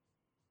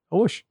 I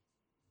wish.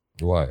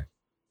 Why?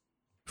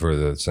 For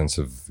the sense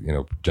of,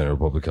 general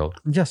public health.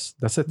 Yes,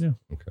 that's it. Yeah.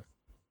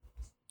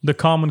 the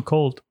common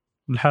cold.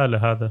 الحالة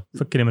هذا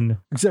فكري منه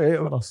Exactly.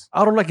 خلاص.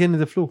 I don't like getting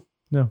the flu.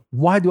 Yeah.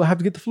 Why do I have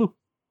to get the flu?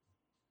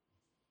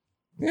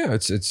 Yeah,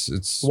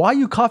 it's Why are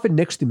you coughing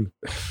next to me?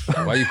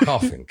 why are you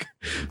coughing?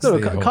 No,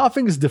 Stay home.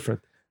 coughing is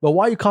different. But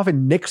why are you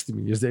coughing next to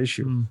me is the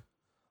issue. Mm.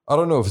 I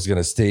don't know if it's going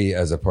to stay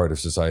as a part of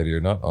society or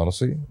not,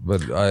 honestly.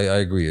 But I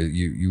agree.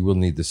 You will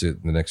need this in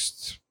the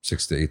next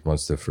 6 to 8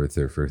 months for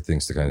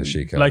things to kind of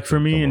shake out. Like for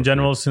me Come in on.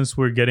 general, since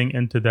we're getting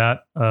into that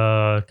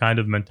kind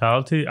of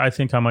mentality, I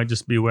think I might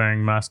just be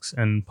wearing masks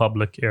in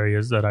public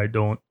areas that I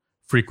don't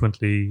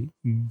frequently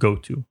go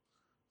to,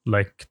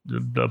 like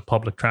the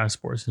public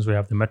transport. Since we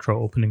have the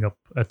metro opening up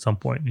at some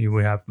point,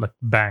 we have like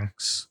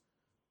banks,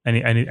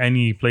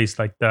 any place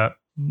like that.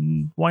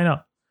 Why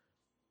not?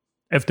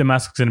 If the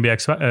mask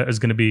is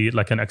going to be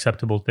like an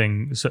acceptable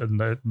thing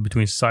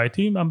between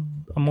society,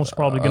 I'm most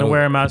probably going to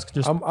wear a mask.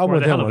 Just I'm for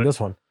with the hell him of on it. this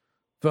one.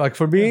 But like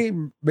for me,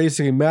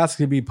 basically, masks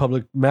can be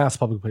public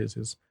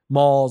places,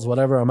 malls,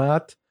 whatever I'm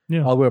at.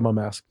 Yeah. I'll wear my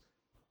mask.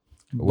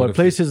 What But if-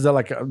 places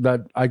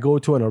that I go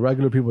to and are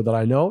regular people that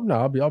I know, no,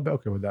 I'll be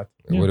okay with that.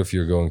 What if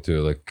you're going to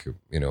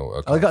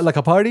I got like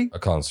a party, a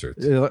concert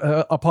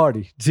a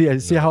party.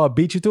 See how I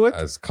beat you to it?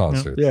 as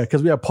concert? Yeah,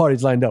 because we have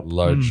parties lined up.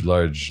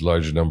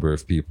 Large number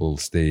of people,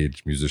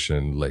 stage,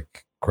 musician,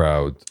 like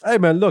crowd. Hey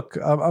man, look,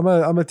 I'm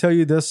gonna tell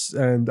you this,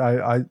 and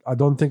I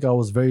don't think I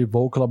was very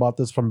vocal about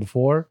this from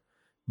before,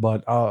 but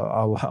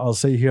I'll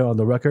say here on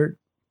the record,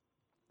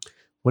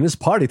 when it's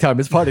party time,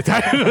 it's party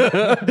time.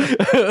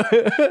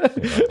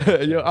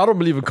 I don't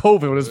believe in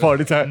COVID when it's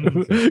party time.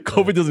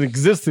 COVID doesn't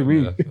exist to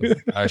me. Yeah.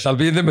 I shall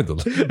be in the middle,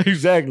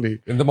 Exactly.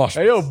 in the mosh.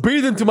 Hey yo,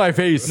 breathe into my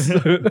face.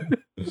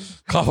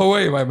 Cough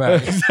away, my man.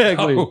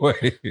 Exactly. Cough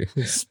away.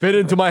 Spit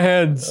into my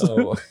hands.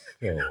 Oh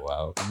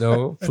wow.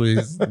 No,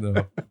 please,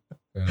 no.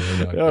 Yeah,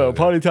 we're not Yo, doing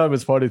party time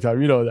is party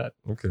time. You know that.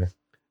 that. Okay.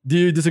 Do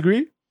you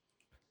disagree?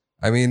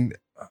 I mean,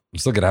 I'm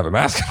still gonna have a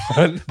mask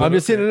on. I'm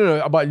just saying,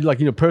 no, about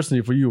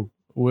personally for you.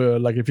 Where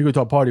like if you go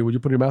to a party, would you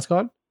put your mask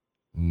on?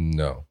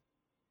 No.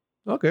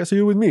 Okay, so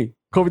you're with me.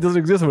 COVID doesn't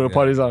exist when the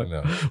party's on.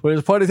 No. When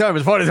it's party time,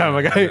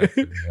 my guy.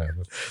 Yeah.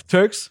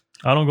 Turks.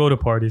 I don't go to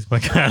parties,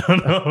 but I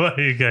don't know about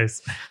you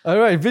guys. All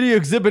right, video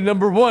exhibit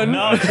number 1.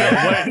 No,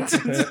 wait.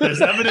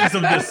 There's evidence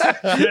of this.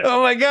 Shit.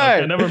 Oh my god.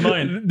 Okay, never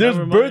mind. There's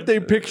Never mind. birthday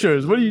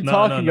pictures. What are you No,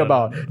 talking no,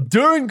 about? no.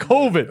 During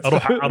COVID.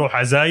 أروح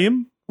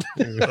عزايم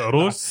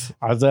عروس.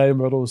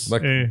 عزايم عروس.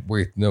 Like,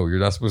 wait, no, you're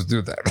not supposed to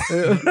do that.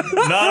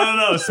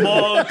 No.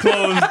 Small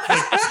closed.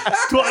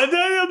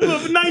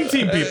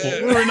 19 people.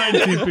 We were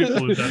 19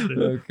 people that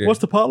day. Okay. What's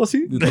the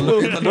policy?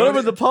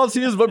 Whatever the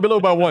policy is, but below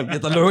by 1.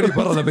 يطلعوني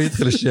برا لما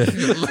يدخل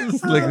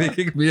الشيخ. Like they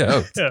kick me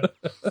out.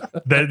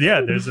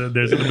 There's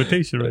a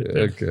limitation right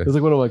there. Okay. It's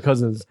like one of my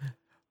cousins.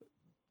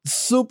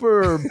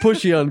 Super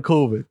pushy on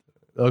COVID.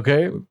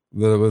 Okay?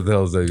 What the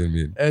hell does that even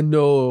mean? And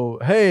no,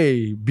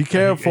 hey, be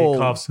careful. He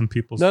coughs in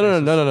people's No.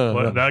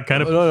 What, that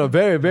kind of No,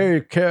 very,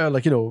 very careful.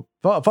 Like,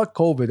 fuck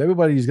COVID.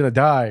 Everybody's going to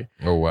die.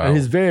 Oh wow. And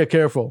he's very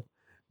careful.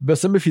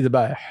 بس ما في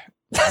ذبائح.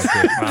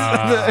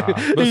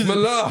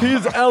 Bismillah.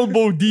 He's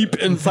elbow deep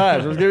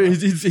inside.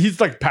 He's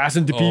like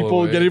passing to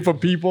people, way. getting from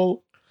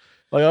people.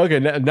 Like, okay,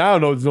 now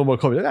no, there's no more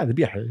COVID. لا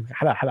ذبيحة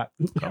حلال.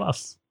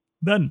 خلاص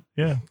done.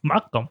 Yeah.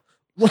 معقم.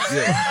 Yeah.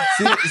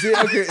 See,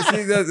 okay,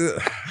 see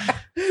that.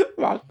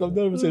 I'll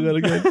never say that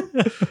again.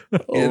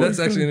 Yeah, that's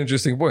actually an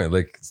interesting point.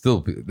 Like,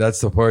 still,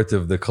 that's a part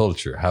of the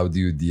culture. How do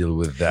you deal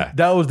with that?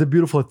 That was the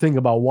beautiful thing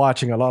about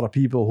watching a lot of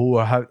people who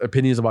have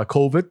opinions about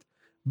COVID.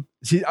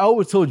 See, I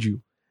always told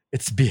you,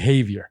 it's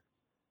behavior.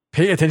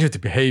 Pay attention to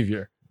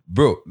behavior.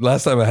 Bro,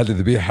 last time I had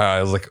the biha,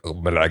 I was like, oh,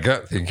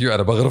 ملعقة, thank you.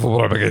 أنا بغرف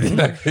وبروح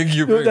بقعدين. Thank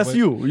you. very That's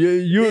much.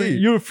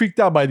 you're freaked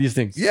out by these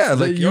things. Yeah,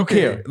 like you okay,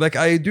 care. Like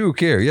I do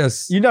care.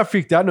 Yes. You're not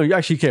freaked out. No, you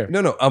actually care.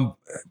 No.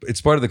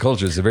 It's part of the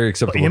culture. It's a very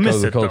acceptable You part miss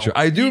of the it, though. culture.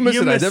 I do miss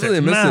You it. I miss definitely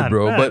it. miss it, Man,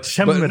 bro. man. But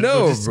Shemmer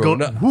no, just bro.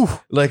 go-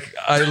 Like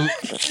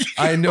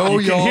I know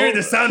You y'all. can hear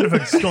the sound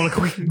effects going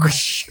like,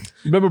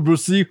 Remember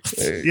Bruce Lee?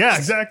 yeah,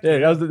 exactly.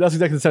 Yeah, that's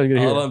exactly the sound you're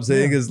gonna All hear. I'm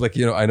saying is like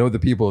I know the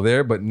people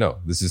there, but no,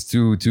 this is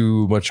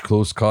too much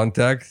close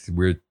contact.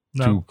 We're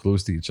No. too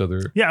close to each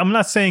other. Yeah, I'm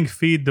not saying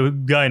feed the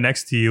guy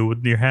next to you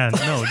with your hand.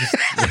 No, just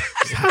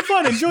have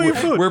fun, enjoy your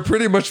food. We're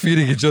pretty much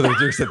feeding each other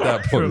drinks at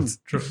that point.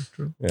 True.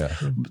 Yeah.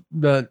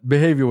 But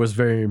behavior was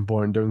very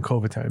important during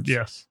COVID times.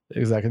 Yes.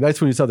 Exactly.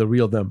 That's when you saw the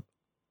real them.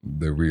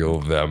 The real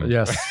them.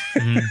 Yes.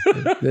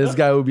 Mhm. This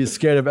guy would be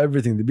scared of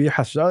everything. The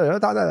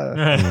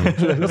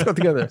let's go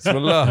together.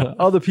 Bismillah.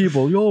 Other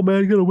people, yo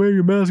man, you gotta wear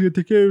your mask, you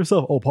gotta take care of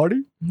yourself. Oh,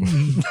 party?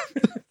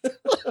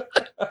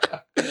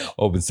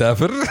 Open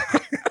Safir.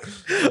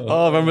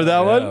 Oh, remember that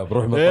one?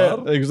 بروح Yeah,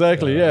 مطار.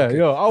 exactly. Yeah.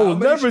 Yo, I will How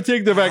many never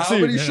take the How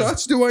vaccine. many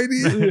shots do I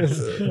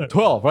need?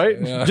 12, right?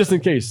 Yeah. Just in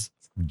case.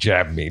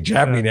 Jab me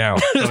now.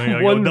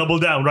 Yo, One- double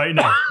down right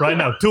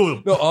now.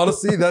 2. No,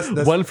 honestly, that's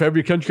One for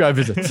every country I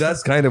visit.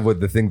 that's kind of what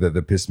the thing that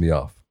pissed me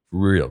off. For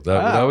real.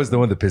 That was the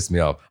one that pissed me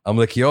off. I'm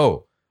like,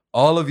 yo,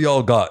 all of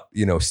y'all got,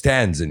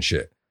 stands and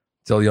shit.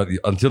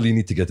 Until you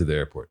need to get to the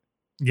airport.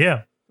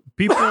 Yeah.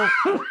 People,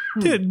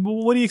 dude,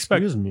 what do you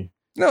expect? Excuse me.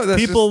 No,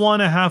 that's People want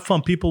to have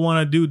fun. People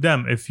want to do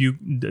them.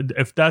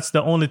 If that's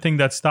the only thing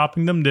that's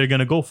stopping them, they're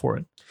gonna go for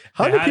it.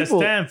 How They many had people?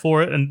 to stand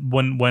for it, and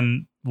when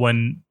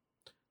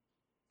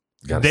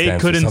gotta they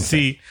stand for couldn't something.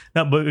 see,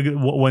 no, but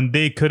when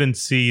they couldn't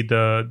see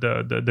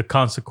the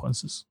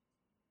consequences,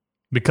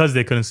 because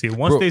they couldn't see it.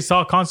 Once Bro. they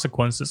saw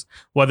consequences,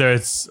 whether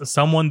it's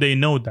someone they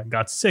know that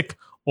got sick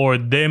or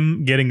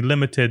them getting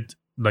limited,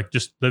 like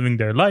just living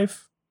their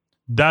life,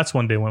 that's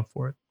when they went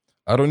for it.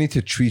 I don't need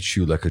to treat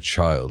you like a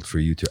child for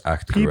you to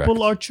act correct.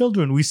 People are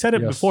children. We said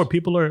it Yes. before.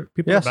 People are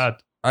Yes. bad.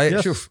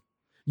 Yes. Shuf,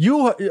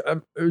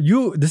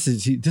 You.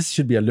 This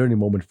should be a learning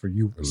moment for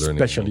you, A learning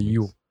especially moment.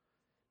 you,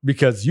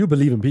 because you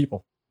believe in people.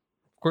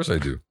 of course I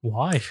do.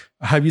 Why?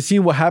 Have you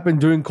seen what happened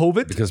during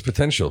COVID? Because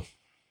potential.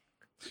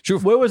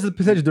 Shuf, Where was the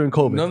potential during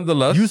COVID?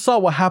 nonetheless, You saw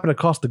what happened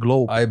across the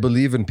globe. I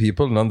believe in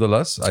people.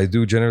 Nonetheless, I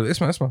do generally.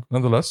 Isma.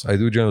 Nonetheless, I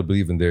do generally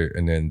believe in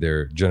their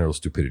general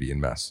stupidity in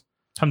mass.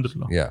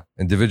 Alhamdulillah. Yeah,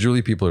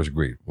 individually, people are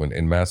great. When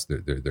in mass,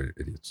 they're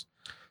idiots.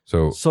 So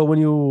So when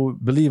you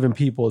believe in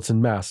people, it's in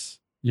mass.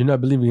 You're not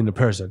believing in a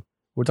person.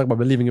 We're talking about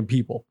believing in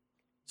people.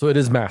 So it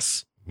is mass.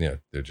 yeah,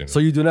 they're general. So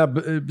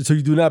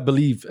you do not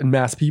believe in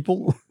mass people.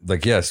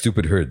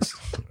 Stupid herds.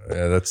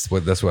 That's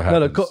what No,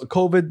 happens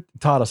COVID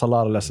taught us a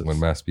lot of lessons. when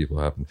mass people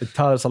happen. It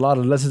taught us a lot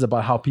of lessons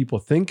about how people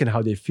think and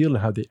how they feel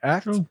and how they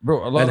act, Bro,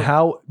 a lot and of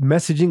how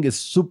messaging is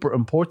super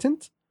important.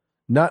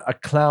 Not a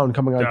clown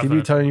coming on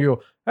Definitely. TV telling you,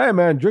 "Hey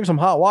man, drink some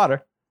hot water."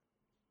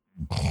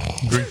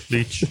 Drink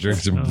bleach. drink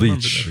some I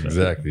bleach. remember that.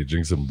 Exactly,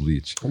 drink some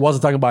bleach. I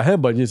wasn't talking about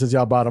him, but since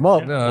y'all brought him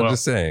up, No, I'm Well-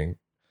 just saying.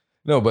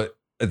 No, but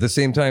at the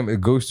same time,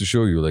 it goes to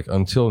show you, like,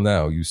 until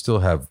now, you still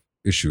have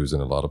issues in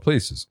a lot of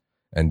places.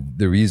 And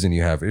the reason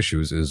you have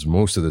issues is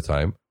most of the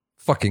time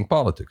fucking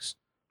politics.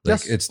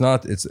 Like, Yes.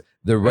 it's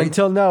the right.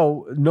 until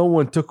now, no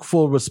one took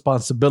full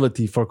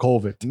responsibility for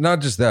COVID.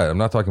 Not just that. I'm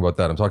not talking about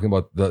that. I'm talking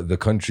about the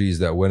countries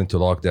that went into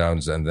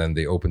lockdowns and then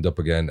they opened up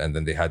again and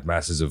then they had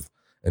masses of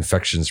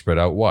infections spread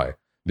out. Why?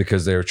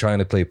 Because they were trying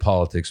to play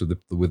politics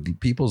with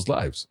people's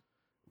lives.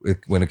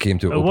 When it came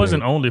to It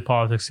wasn't only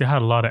politics. You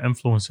had a lot of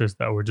influencers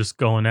that were just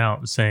going out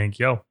and saying,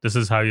 "Yo, this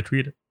is how you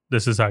treat it.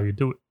 This is how you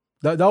do it."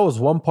 That was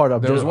one part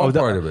of There was one that,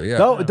 part of it. Yeah.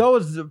 That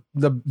was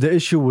the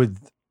issue with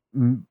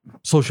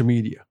social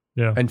media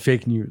Yeah. and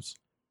fake news.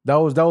 That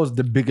was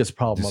the biggest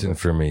problem. Of it.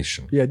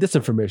 Disinformation. Yeah,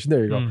 disinformation.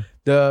 There you go.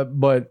 Mm.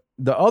 But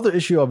the other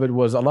issue of it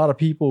was a lot of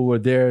people were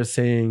there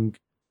saying,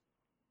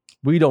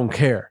 "We don't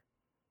care.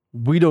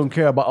 We don't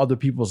care about other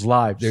people's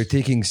lives." They're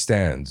taking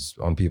stands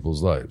on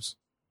people's lives,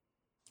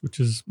 Which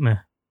is meh.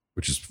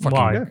 which is fucking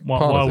Why? politics.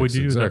 Why would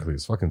you do that? Exactly.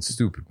 It's fucking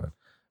stupid, man.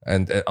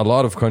 And a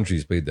lot of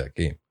countries played that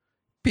game.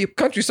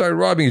 Countries started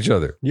robbing each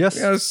other. Yes.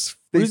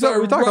 They We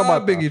started talked about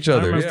robbing that. each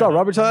other. remember We Yeah. start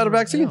robbing each other out of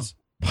vaccines.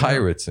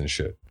 Pirates and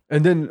shit.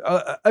 And then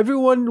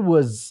everyone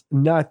was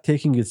not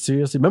taking it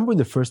seriously. Remember when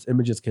the first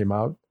images came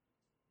out?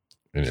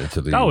 In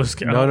Italy. That was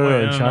No,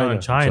 in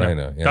China.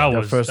 China. Yeah. That The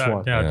was first that,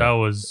 one. Yeah, Yeah. that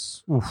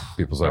was. Oof.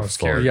 People's That lives was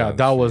scary. falling Yeah, down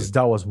that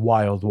the was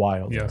street.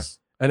 wild. Yes.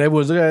 And it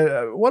was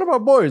what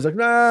about boys? Like,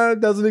 nah, it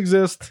doesn't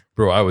exist.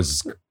 Bro, I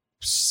was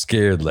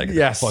scared like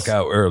Yes. the fuck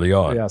out early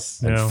on.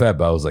 Yes. And Yeah.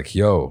 Feb, I was like,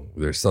 yo,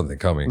 there's something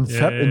coming. In,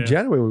 Yeah, in yeah.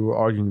 January, we were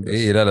arguing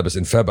this.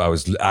 In Feb, I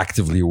was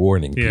actively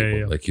warning Yeah, people,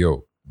 yeah. like,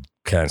 yo,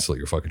 cancel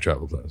your fucking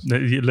travel plans.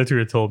 You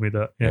literally told me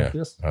that. Yeah.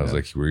 Yes. I was Yeah.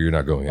 like, you're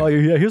not going Oh,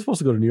 in. yeah, he was supposed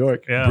to go to New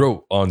York. Yeah.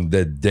 Bro, on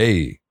the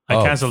day. I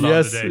of- canceled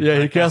Yes, on the day. yeah,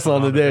 I he canceled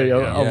on the day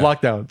of, yeah. of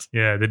lockdowns.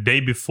 Yeah, the day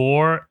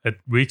before it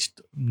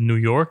reached New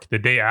York, the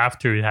day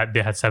after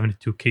they had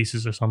 72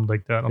 cases or something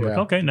like that. I'm like,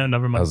 Yeah. okay, no,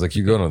 never I mind. was like,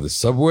 you going on the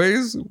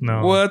subways?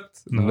 No. What?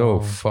 No, No.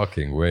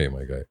 fucking way,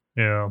 my guy.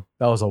 Yeah,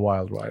 That was a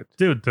wild ride.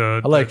 dude. I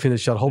like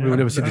finish shot. Hope we Yeah.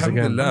 never see this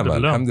again. Alhamdulillah,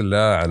 man.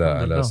 Alhamdulillah.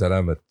 Alhamdulillah ala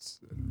salamat.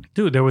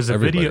 Dude, there was a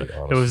Everybody, video.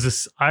 honestly. There was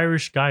this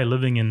Irish guy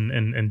living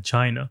in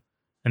China,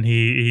 and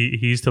he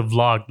used to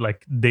vlog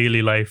like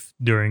daily life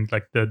during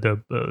like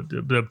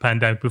the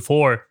pandemic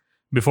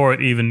before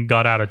it even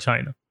got out of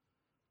China.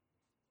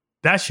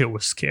 That shit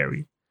was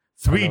scary.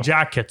 3 know.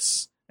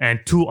 jackets and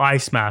 2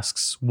 ice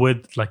masks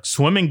with like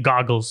swimming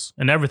goggles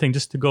and everything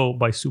just to go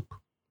buy soup.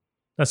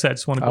 That's it. I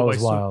just want to That go buy was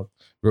soup. wild.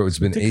 Bro, it's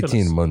been Ridiculous.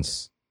 18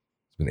 months.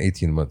 It's been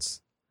 18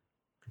 months.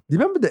 Do you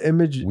remember the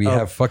image? We of-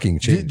 have fucking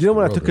Do you changed. know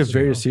when I the took world, it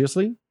very as you know.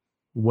 seriously?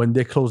 When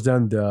they closed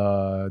down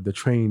the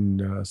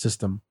train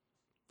system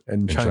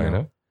in In China.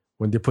 China.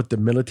 When they put the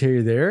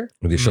military there.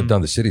 When they shut Mm.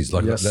 down the cities.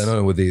 Like, Yes.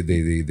 no,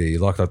 they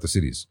locked out the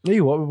cities.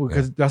 Yeah, well,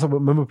 because that's what,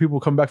 remember people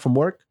come back from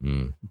work.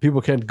 Mm.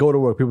 People can't go to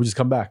work. People just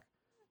come back.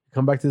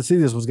 Come back to the city.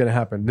 This was going to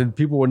happen. Then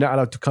people were not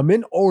allowed to come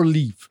in or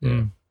leave.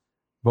 Mm.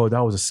 Bro, that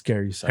was a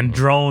scary sight. And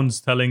drones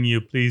telling you,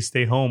 please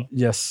stay home.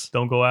 Yes,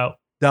 Don't go out.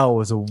 that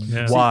was a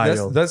Yeah. See,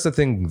 wild. that's the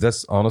thing.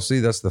 That's honestly,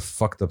 that's the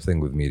fucked up thing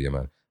with media,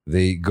 man.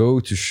 They go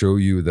to show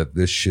you that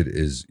this shit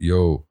is,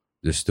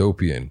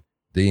 dystopian,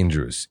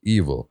 dangerous,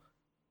 evil.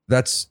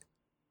 That's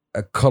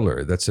a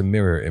color. That's a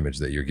mirror image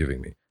that you're giving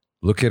me.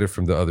 Look at it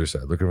from the other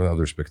side. Look at it from the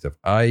other perspective.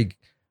 I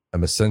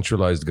am a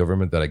centralized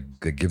government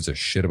that gives a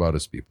shit about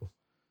its people.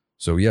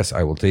 So yes,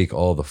 I will take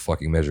all the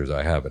fucking measures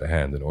I have at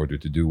hand in order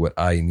to do what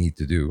I need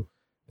to do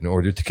in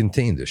order to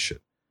contain this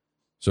shit.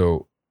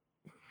 So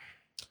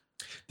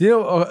you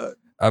know,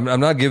 I'm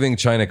not giving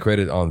China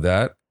credit on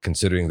that,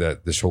 considering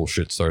that this whole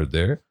shit started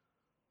there,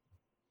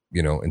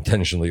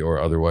 intentionally or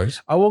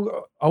otherwise. I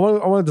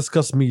want to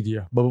discuss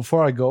media, but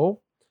before I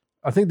go,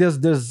 I think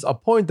there's a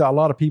point that a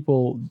lot of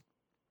people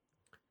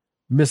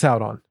miss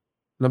out on,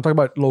 and I'm talking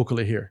about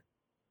locally here.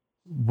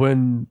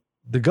 When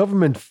the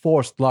government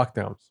forced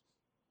lockdowns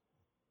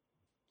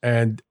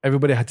and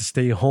everybody had to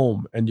stay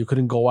home and you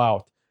couldn't go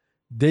out,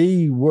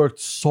 they worked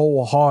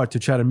so hard to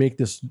try to make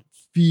this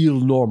feel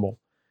normal.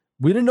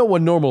 We didn't know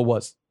what normal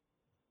was,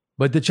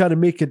 but they try to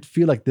make it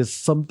feel like there's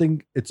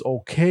something. It's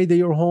okay that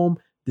you're home.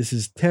 This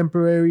is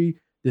temporary.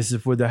 This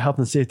is for the health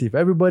and safety of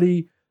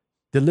everybody.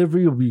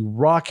 Delivery will be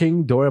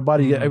rocking. Don't worry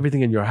about it. You get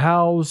everything in your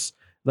house.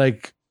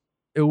 Like,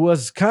 it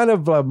was kind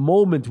of a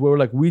moment where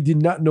like we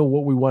did not know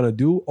what we want to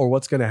do or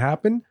what's going to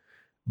happen,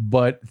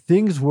 but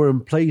things were in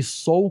place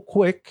so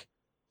quick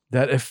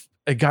that if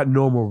it got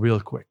normal real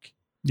quick.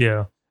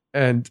 Yeah.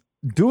 And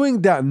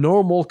doing that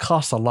normal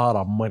costs a lot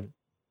of money.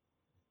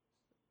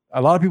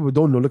 A lot of people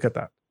don't look at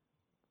that.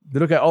 They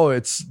look at,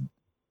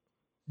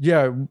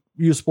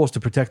 you're supposed to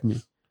protect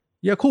me.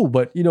 Yeah, cool.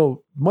 But,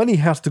 money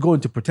has to go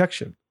into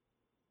protection.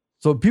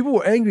 So people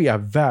were angry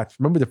at VAT.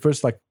 Remember the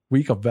first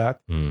week of VAT?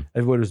 Mm.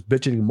 Everybody was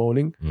bitching and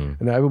moaning. Mm.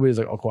 And everybody's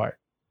like, quiet.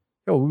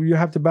 You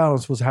have to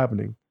balance what's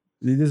happening.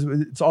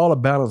 It's all a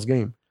balance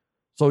game.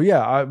 So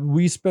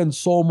we spend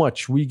so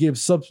much. We give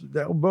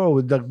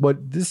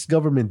what this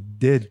government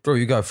did. Bro,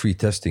 you got free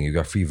testing. You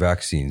got free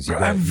vaccines. You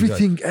got,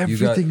 everything,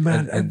 man.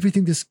 man.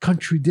 Everything this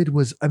country did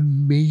was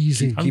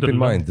amazing. Keep in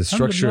mind, the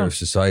structure Alhamdulillah. of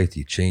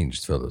society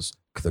changed, fellas.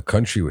 The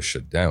country was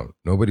shut down.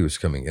 Nobody was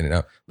coming in and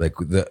out. Like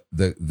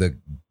the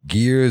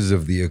gears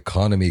of the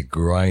economy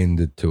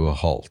grinded to a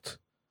halt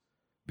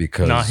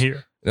because Not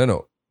here.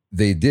 No,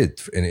 they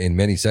did in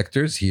many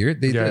sectors here.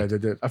 They did. They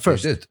did. At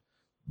first, They did,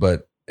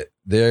 but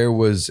there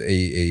was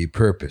a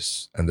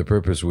purpose, and the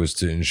purpose was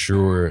to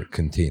ensure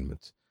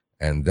containment,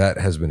 and that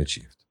has been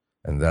achieved.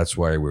 And that's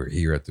why we're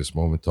here at this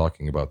moment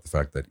talking about the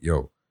fact that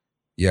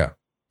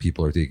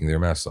people are taking their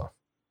masks off.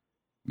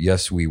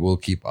 Yes, we will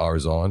keep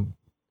ours on.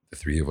 The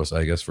three of us,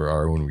 I guess, for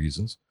our own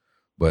reasons.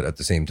 But at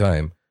the same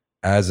time,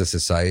 as a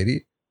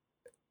society,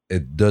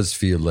 it does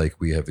feel like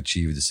we have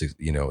achieved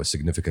a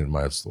significant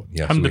milestone.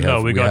 Yes,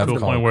 Alhamdulillah, we got have to a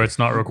point where it's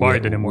not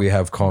required anymore. We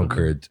have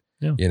conquered,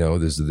 Yeah.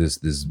 this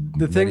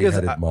the thing is,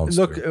 many-headed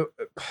monster. look,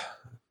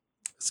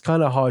 it's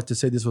kind of hard to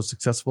say this was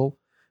successful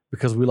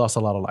because we lost a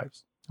lot of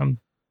lives.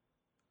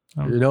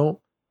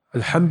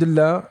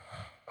 Alhamdulillah,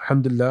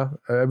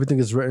 everything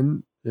is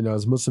written.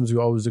 As Muslims, we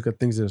always look at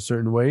things in a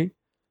certain way.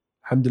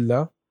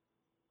 Alhamdulillah,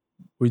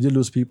 we did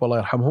lose people,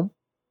 Allah yarhamhum,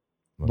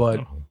 but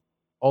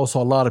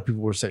also a lot of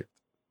people were saved.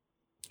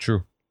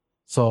 True.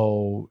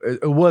 So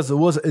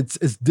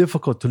it's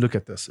difficult to look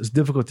at this. It's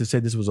difficult to say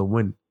this was a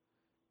win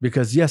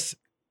because yes,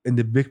 in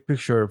the big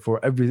picture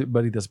for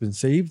everybody that's been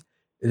saved,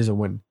 it is a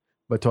win.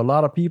 But to a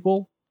lot of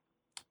people,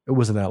 it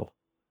was an L.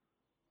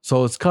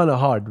 So it's kind of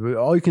hard.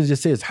 All you can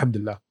just say is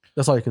Alhamdulillah.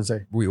 That's all you can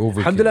say. We overcame.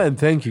 Alhamdulillah and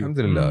thank you.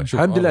 Alhamdulillah. Shuk,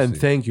 Alhamdulillah and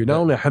honestly. thank you. Not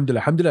only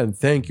Alhamdulillah and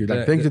thank you. Yeah,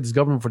 Thank yeah. you to this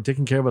government for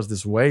taking care of us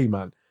this way,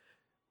 man.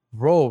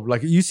 Bro,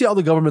 you see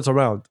other governments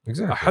around.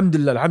 Exactly.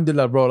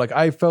 Alhamdulillah, bro.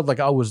 I felt like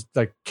I was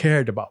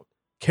cared about,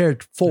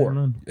 cared for.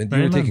 Amen. And you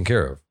were Amen. taken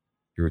care of.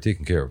 You were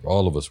taken care of.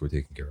 All of us were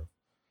taken care of.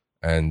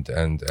 And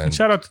And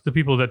shout out to the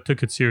people that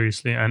took it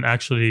seriously and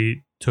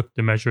actually took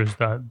the measures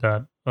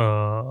that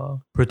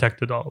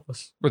protected all of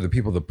us. for the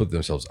people that put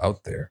themselves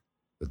out there,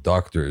 the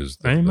doctors,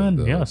 Amen,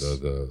 the, yes.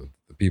 the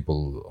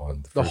people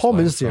on The first whole line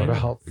Ministry of front.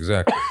 Health.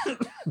 Exactly.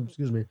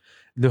 Excuse me.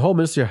 The whole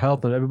Ministry of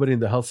Health and everybody in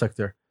the health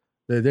sector,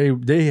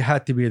 they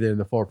had to be there in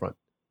the forefront.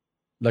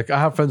 I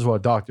have friends who are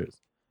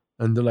doctors,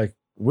 and they're like,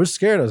 "We're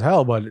scared as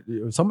hell, but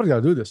somebody got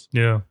to do this.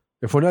 Yeah.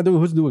 If we're not doing,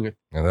 who's doing it?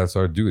 And that's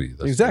our duty.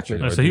 That's Exactly.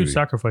 literally That's our a huge duty.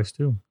 sacrifice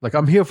too.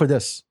 I'm here for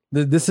this.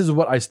 This is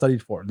what I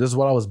studied for. This is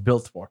what I was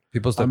built for.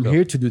 People stepped I'm up.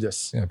 here to do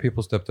this. Yeah,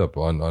 people stepped up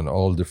on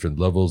all different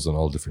levels, on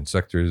all different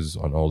sectors,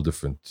 on all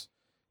different,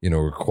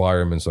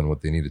 requirements on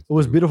what they needed. It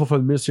was beautiful for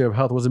the Ministry of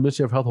Health. It was the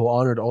Ministry of Health who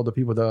honored all the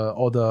people,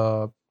 all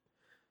the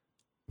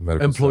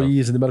Medical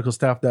employees and the medical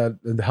staff that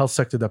in the health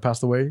sector that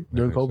passed away staff.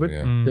 during I think so,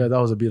 COVID. yeah. Yeah, that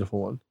was a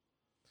beautiful one.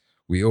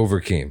 We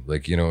overcame.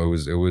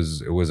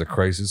 It was a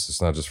crisis.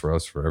 It's not just for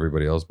us, for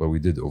everybody else, but we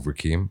did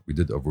overcome.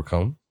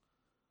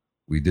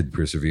 We did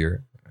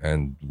persevere,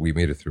 and we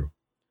made it through.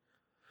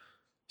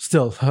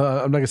 Still,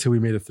 I'm not gonna say we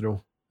made it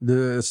through.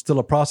 It's still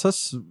a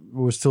process.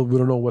 We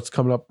don't know what's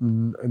coming up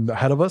in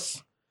ahead of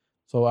us.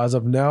 So as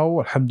of now,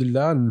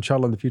 alhamdulillah, and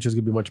inshallah in the future is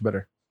gonna be much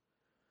better.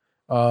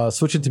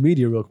 Switching to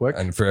media real quick.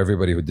 And for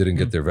everybody who didn't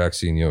get their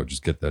vaccine,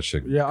 just get that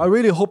shit. Yeah, I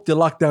really hope they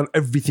lock down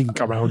everything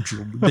around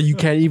you. That you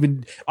can't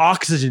even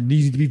oxygen. You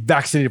need to be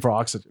vaccinated for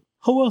oxygen.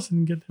 Who else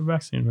didn't get their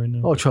vaccine right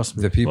now? Oh, trust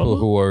me. The people Well,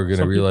 who are going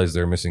to some realize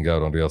they're missing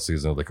out on real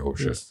season are like, oh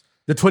shit. Yes.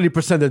 The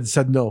 20% that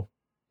said no.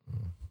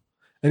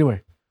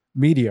 Anyway,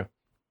 media.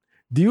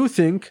 Do you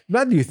think?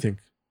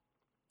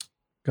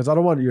 Because I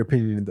don't want your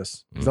opinion in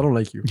this. Because I don't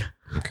like you.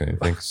 Okay,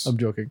 thanks. I'm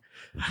joking.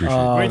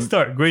 Appreciate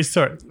it. Great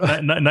start.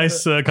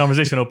 Nice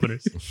conversation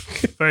openers.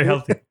 Very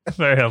healthy.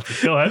 Very healthy.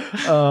 Go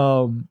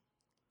ahead.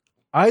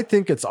 I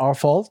think it's our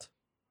fault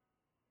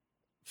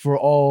for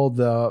all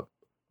the.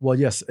 Well,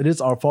 yes, it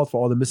is our fault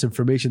for all the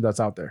misinformation that's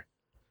out there.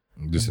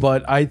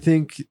 But I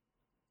think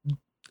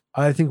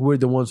we're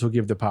the ones who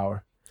give the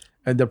power,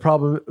 and the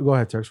problem. Go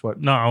ahead, Turks.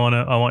 What? No,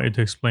 I want you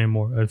to explain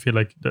more. I feel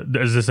like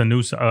is this a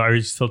news? Are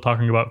you still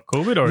talking about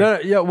COVID or? No,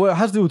 yeah, well, it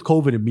has to do with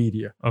COVID and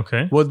media.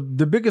 Okay. Well,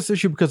 the biggest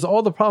issue, because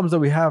all the problems that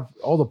we have,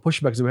 all the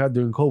pushbacks that we had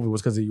during COVID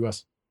was because of the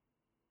US.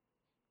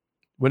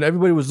 When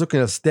everybody was looking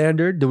at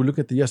standard, they would look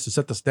at the US to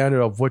set the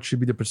standard of what should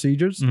be the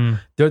procedures.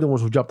 They're the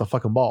ones who dropped the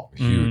fucking ball.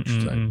 Huge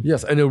time.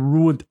 Yes, and it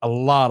ruined a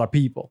lot of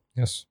people.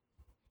 Yes.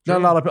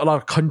 Not a lot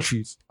of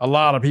countries. A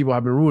lot of people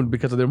have been ruined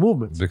because of their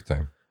movements. Big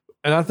time.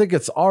 And I think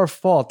it's our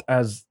fault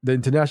as the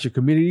international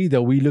community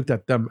that we looked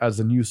at them as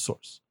a news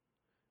source.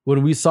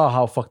 When we saw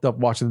how fucked up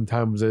Washington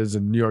Times is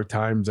and New York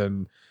Times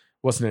and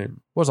what's the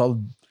name? What's all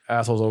the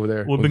assholes over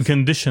there? We've been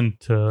conditioned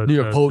to New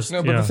York Post.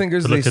 No, but the thing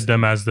is, to look at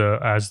them as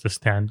the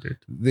standard.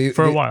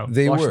 For a while.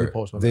 They Washington were.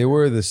 Post, They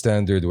were the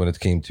standard when it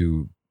came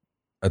to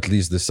at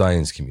least the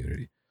science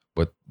community.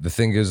 But the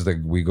thing is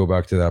that we go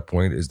back to that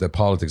point is that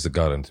politics that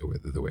got into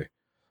it the way.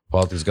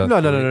 Politics got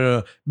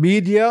No.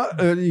 Media,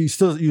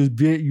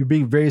 you're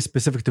being very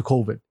specific to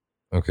COVID.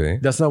 Okay.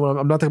 That's not what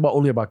I'm not talking about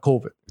only about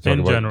COVID. Talking In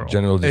about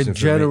general. In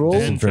general.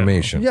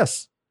 disinformation.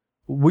 Yes.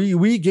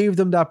 We gave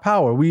them that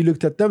power. We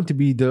looked at them to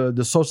be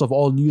the source of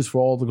all news for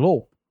all the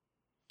globe.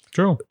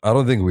 True. I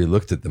don't think we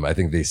looked at them. I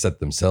think they set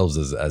themselves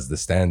as the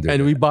standard.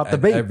 And we bought the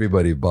bait.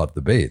 Everybody bought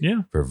the bait.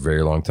 Yeah. For a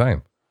very long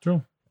time.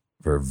 True.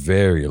 For a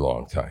very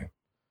long time.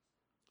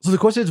 So the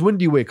question is, when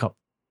do you wake up?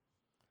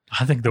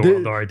 I think the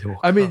world already woke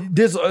I mean,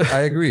 there's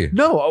I agree.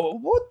 no.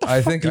 What the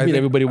fuck do you mean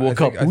everybody woke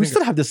up? We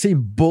still have the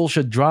same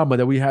bullshit drama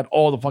that we had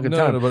all the fucking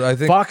time. No, but I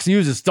think Fox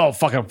News is still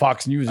fucking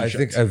Fox News. And I shit.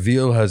 think a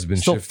veil has been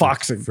Still shifted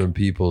foxing. from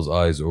people's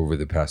eyes over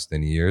the past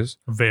 10 years.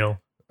 Veil.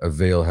 A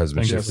veil has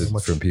been Thank you shifted so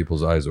much. from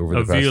people's eyes over A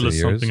the past 10 veil years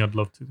is something I'd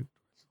love to do.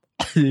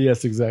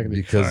 yes, exactly.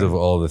 because of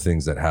all the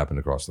things that happened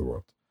across the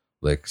world.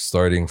 Like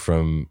starting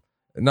from,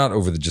 not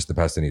over just the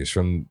past 10 years,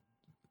 from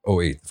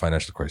 2008, the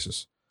financial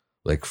crisis.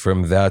 Like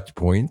from that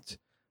point,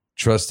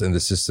 trust in the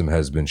system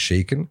has been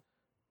shaken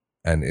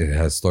and it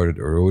has started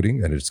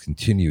eroding and it's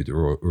continued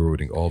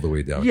eroding all the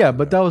way down. Yeah,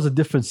 but that was a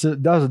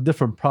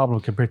different problem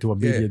compared to what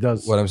media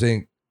does. What I'm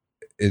saying,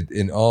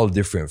 in all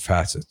different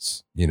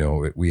facets,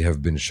 we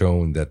have been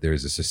shown that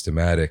there's a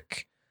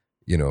systematic,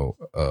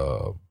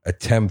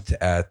 attempt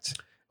at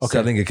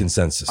selling a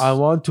consensus. I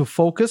want to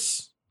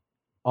focus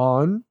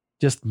on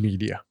just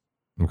media.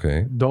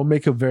 Okay. Don't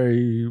make it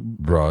very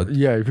Broad.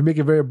 Yeah, if you make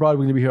it very broad,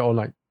 we're gonna be here all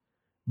night.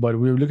 But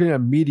we're looking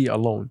at media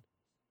alone.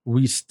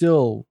 We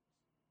still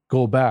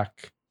go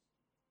back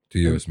To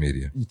US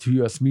media. to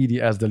US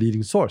media as the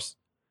leading source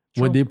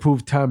when True. they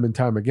prove time and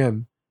time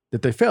again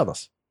that they failed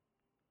us,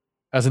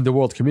 as in the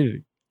world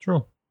community.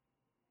 True.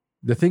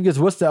 The thing is,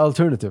 what's the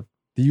alternative?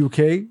 The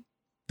UK,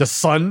 the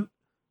Sun,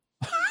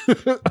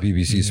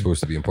 BBC is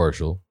supposed to be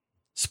impartial.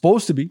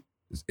 supposed to be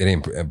It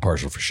ain't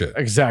impartial for shit.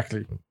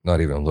 exactly.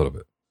 Not even a little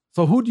bit.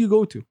 So who do you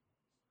go to?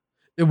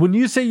 And when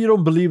you say you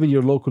don't believe in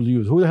your local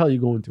news, who the hell are you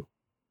going to?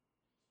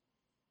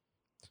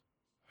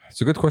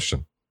 It's a good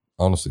question.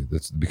 Honestly,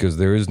 that's because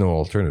there is no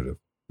alternative.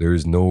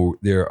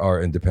 There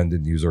are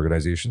independent news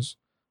organizations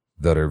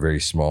that are very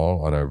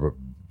small on a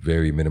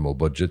very minimal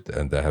budget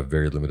and that have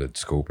very limited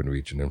scope and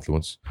reach and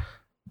influence.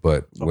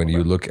 But when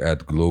you look at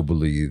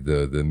globally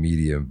the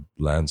media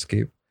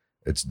landscape,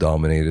 it's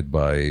dominated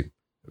by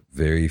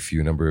very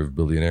few number of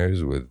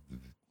billionaires with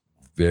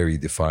very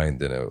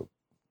defined and a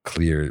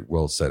clear,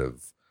 well set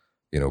of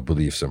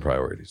beliefs and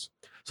priorities.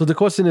 So the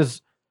question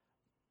is,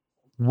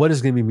 what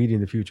is going to be media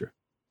in the future?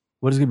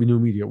 What is going to be new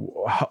media?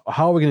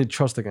 How are we going to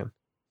trust again?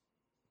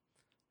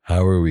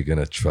 How are we going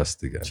to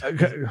trust again?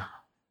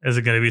 Is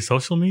it going to be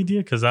social media?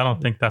 Because I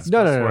don't think that's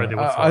No. trustworthy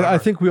whatsoever. I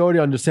think we already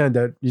understand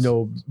that,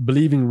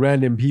 believing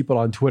random people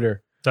on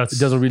Twitter That's it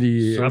doesn't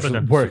really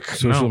Social- work.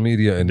 Social No,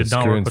 media in did its not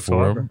work current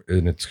whatsoever.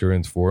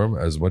 form,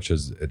 as much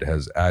as it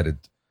has added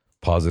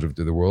positive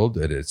to the world,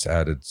 it's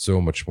added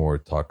so much more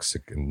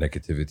toxic and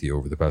negativity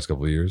over the past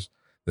couple of years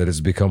that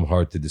it's become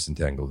hard to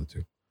disentangle the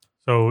two.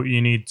 So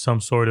you need some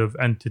sort of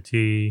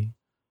entity,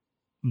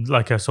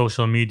 like a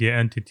social media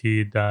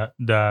entity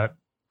that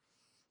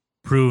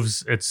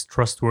proves its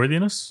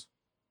trustworthiness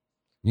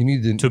You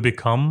need to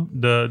become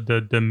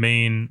the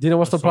main. Do you know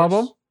what's the source?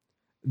 problem?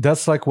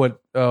 That's like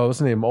what what's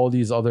the name? All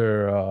these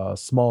other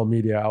small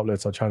media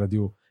outlets are trying to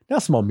do.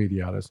 Not small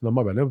media outlets. No,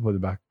 my bad. Let me put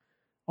it back.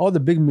 All the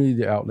big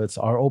media outlets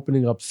are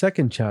opening up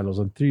second channels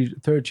and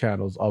third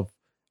channels of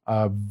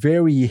a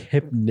very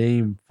hip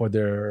name for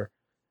their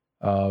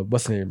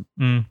what's the name?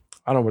 Mm,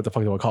 I don't know what the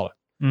fuck they want to call it.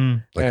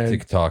 like and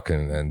TikTok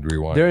and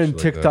Rewind. They're in shit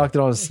like TikTok, that.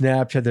 they're on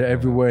Snapchat, they're Yeah.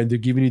 everywhere, and they're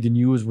giving you the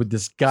news with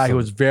this guy who Some-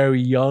 was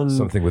very young.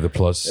 Something with a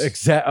plus.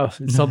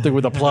 Something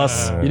with a plus.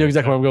 Yeah. You know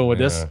exactly where I'm going with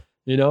this. Yeah,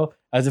 You know,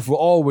 as if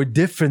we're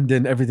different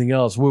than everything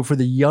else. We're for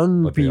the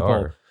young but they people,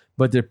 are.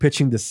 but they're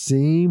pitching the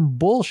same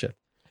bullshit.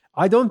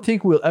 I don't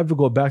think we'll ever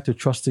go back to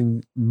trusting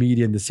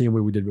media in the same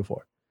way we did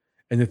before.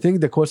 And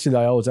the question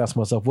that I always ask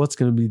myself, what's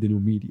going to be the new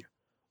media?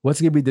 What's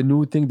going to be the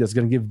new thing that's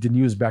going to give the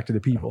news back to the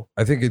people?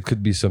 I think it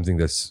could be something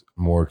that's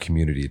more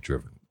community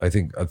driven. I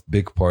think a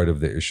big part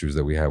of the issues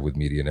that we have with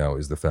media now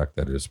is the fact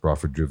that it is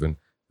profit driven.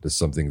 It is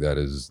something that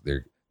is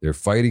they're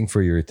fighting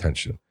for your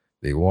attention.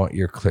 They want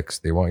your clicks.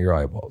 They want your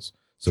eyeballs.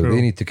 So True.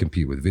 they need to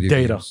compete with video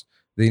Data. games.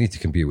 They need to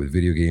compete with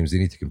video games. They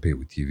need to compete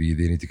with TV.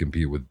 They need to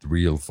compete with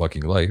real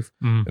fucking life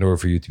mm. in order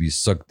for you to be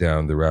sucked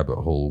down the rabbit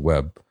hole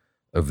web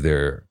of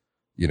their,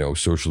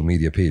 social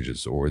media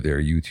pages or their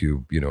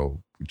YouTube,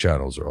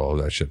 channels or all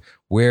that shit,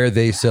 where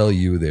they sell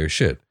you their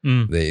shit.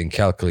 Mm. They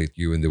incalculate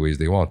you in the ways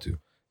they want to.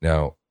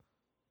 Now,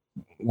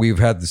 we've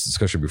had this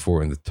discussion before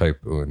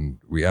when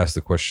we asked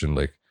the question,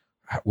 like,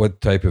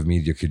 what type of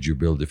media could you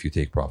build if you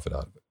take profit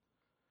out of it?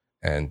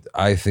 And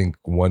I think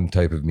one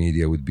type of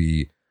media would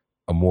be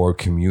a more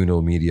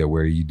communal media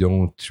where you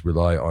don't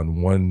rely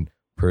on one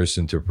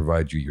person to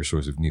provide you your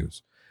source of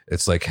news.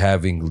 It's like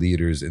having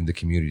leaders in the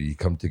community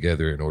come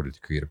together in order to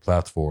create a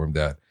platform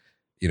that,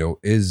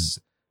 is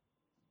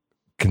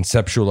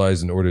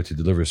conceptualized in order to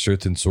deliver a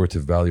certain sort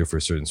of value for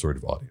a certain sort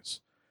of audience.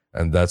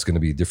 And that's going to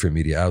be different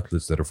media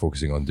outlets that are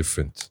focusing on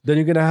different. Then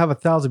you're going to have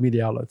 1,000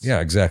 media outlets. Yeah,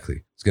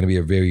 exactly. It's going to be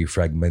a very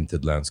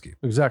fragmented landscape.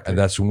 Exactly. And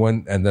that's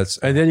one, and that's,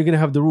 And then you're going to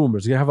have the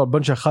rumors. You're going to have a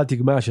bunch of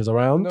khatik mashes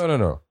around.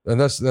 no. And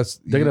that's,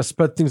 They're going to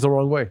spread things the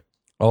wrong way.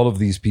 all of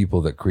these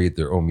people that create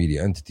their own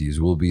media entities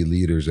will be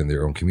leaders in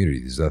their own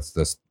communities.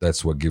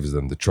 That's what gives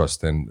them the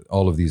trust. And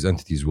all of these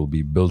entities will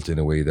be built in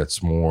a way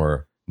that's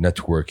more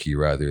networky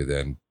rather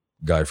than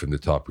guy from the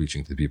top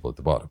reaching to the people at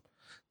the bottom.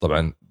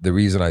 طبعا, the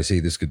reason I say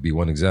this could be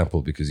one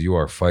example because you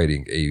are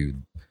fighting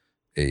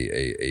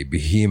a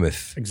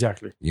behemoth,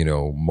 Exactly.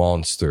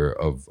 monster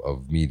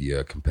of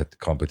media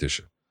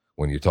competition.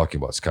 When you're talking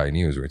about Sky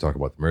News, when you're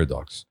talking about the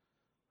Murdochs,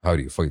 how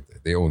do you fight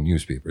that? They own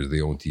newspapers,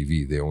 they own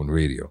TV, they own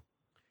radio.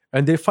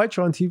 And they fight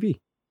you on TV.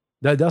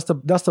 That's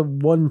the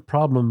one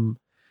problem.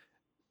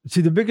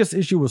 See, the biggest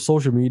issue with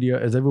social media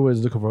is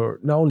everyone's looking for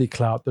not only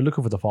clout, they're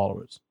looking for the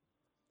followers.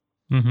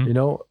 Mhm. You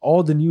know,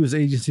 all the news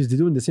agencies, they're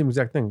doing the same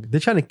exact thing. They're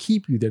trying to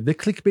keep you there. They're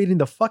clickbaiting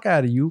the fuck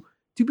out of you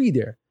to be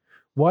there.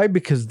 Why?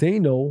 Because they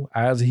know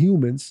as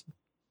humans,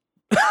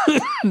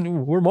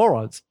 we're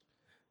morons.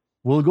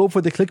 We'll go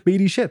for the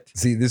clickbaity shit.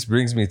 See, this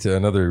brings me to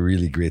another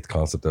really great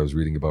concept I was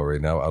reading about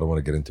right now. I don't want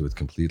to get into it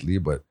completely,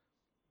 but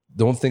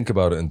don't think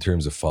about it in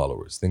terms of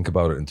followers. Think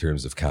about it in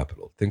terms of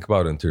capital. Think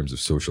about it in terms of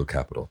social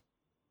capital.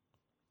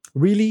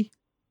 Really?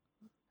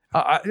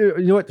 You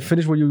know what?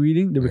 Finish what you're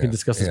reading, then we can Yeah,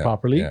 discuss this yeah,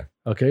 properly. yeah.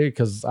 Okay?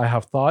 Because I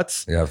have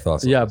thoughts. You have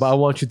thoughts on Yeah, this? but I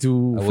want you to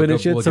We'll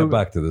finish get, it. We'll so get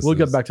back to this. we'll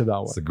get back to that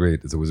one.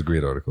 It was a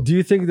great article. Do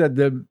you think that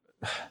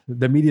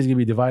the media is going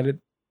to be divided?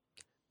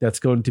 That's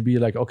going to be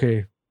like,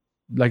 okay,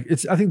 like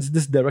I think it's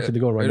this direction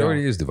they're going right It now.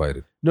 already is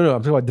divided. No,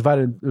 I'm talking about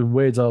divided in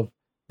ways of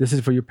this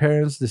is for your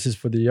parents, this is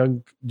for the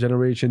young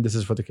generation, this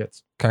is for the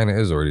kids. Kind of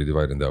is already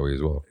divided in that way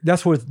as well.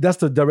 That's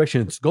the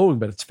direction it's going,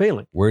 but it's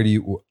failing. Where do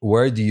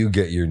you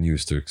get your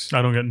news, Turks?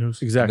 I don't get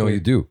news. Exactly. No, you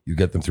do. You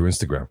get them through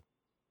Instagram.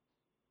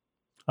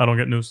 I don't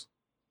get news.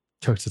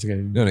 Church is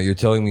getting No, you're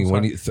telling me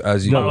when you,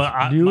 as you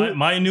No,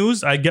 My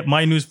news, I get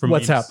my news from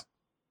WhatsApp. memes.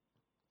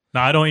 No,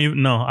 I don't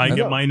even know. I No.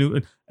 get my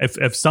news.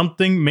 If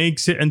something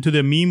makes it into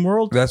the meme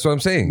world, that's what I'm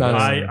saying. No, no,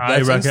 That's- no. I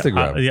that's reckon,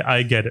 Instagram.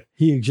 I get it.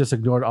 He just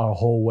ignored our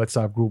whole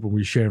WhatsApp group and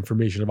we share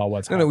information about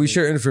what's No, happening. we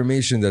share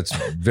information that's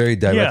very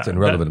direct Yeah, and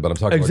relevant, but I'm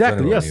talking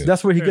Exactly. about Yes, general news.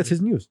 that's where he gets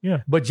his news.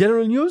 Yeah. But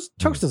general news,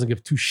 Chucks Mm. doesn't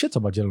give two shits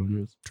about general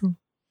news.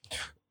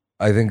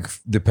 I think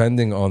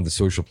depending on the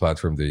social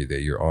platform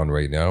that you're on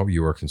right now,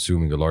 you are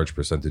consuming a large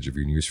percentage of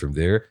your news from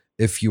there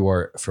if you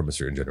are from a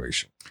certain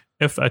generation.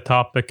 If a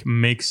topic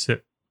makes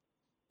it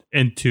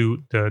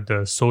into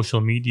the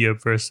social media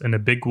verse in a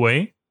big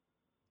way,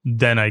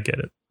 then I get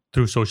it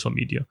through social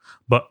media.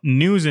 But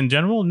news in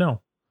general,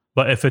 no.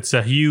 But if it's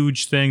a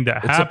huge thing that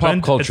It's happened,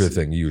 a pop culture it's-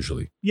 thing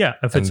usually. Yeah,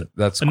 if it's And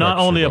that's not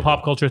cracks only your a pop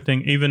bubble. culture thing,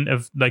 even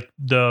if like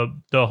the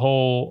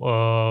whole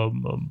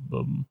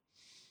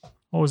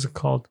what was it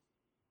called?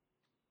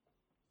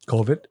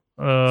 COVID.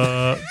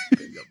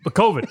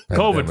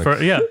 COVID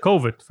Pandemic.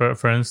 COVID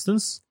for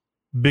instance,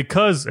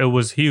 because it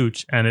was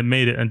huge and it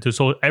made it into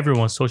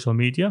everyone's social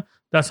media.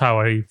 That's how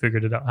I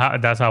figured it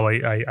out. That's how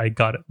I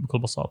got it.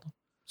 بكل بساطة.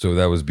 So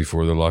that was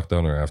before the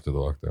lockdown or after the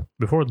lockdown?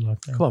 Before the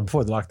lockdown. Come on,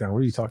 before the lockdown. What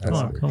are you talking Come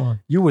about? on, come on.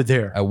 You were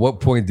there. At what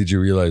point did you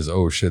realize,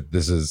 oh shit,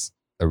 this is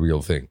a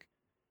real thing?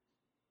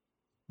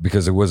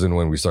 Because it wasn't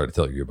when we started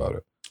telling you about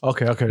it.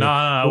 Okay.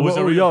 No, it was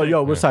a real thing.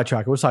 Yo, we're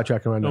sidetracking. We're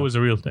sidetracking right It now. was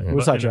a real thing. We're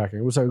But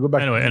sidetracking. We're go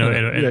back. Anyway,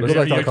 Yeah, go back to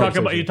our you're talking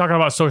conversation. you're talking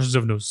about sources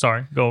of news.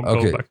 Sorry, go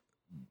Okay. back.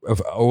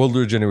 Of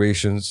older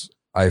generations,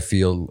 I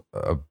feel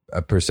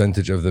a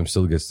percentage of them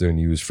still gets their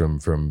news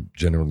from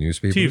general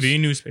newspapers. TV,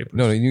 newspapers.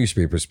 No,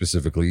 newspapers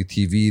specifically.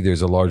 TV,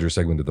 there's a larger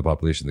segment of the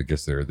population that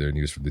gets their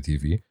news from the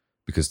TV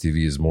because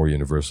TV is more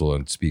universal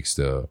and speaks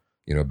to,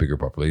 a bigger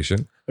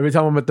population. Every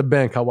time I'm at the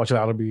bank, I'll watch it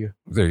Arabiya.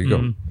 There you go.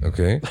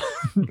 Okay.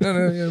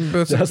 No,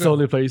 That's the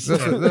only place.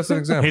 That's an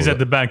example. He's at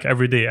the bank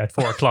every day at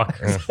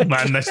 4:00.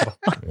 مع النشرة.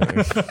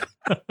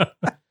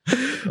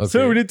 Okay.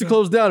 So we need to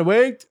close down.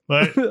 Wait.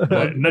 Right?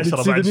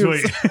 نشرة see the بعد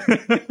news.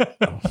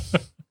 شوي.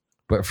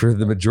 But for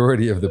the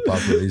majority of the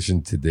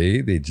population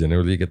today, they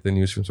generally get the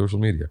news from social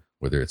media,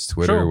 whether it's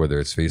Twitter, Sure. whether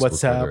it's Facebook, whether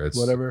WhatsApp, it's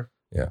whatever.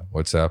 Yeah,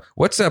 WhatsApp.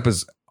 WhatsApp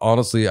is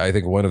honestly, I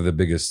think, one of the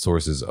biggest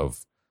sources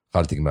of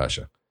Khaltik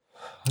Masha.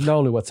 Not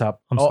only WhatsApp.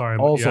 I'm sorry,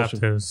 all but you have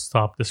social. to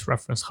stop this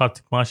reference.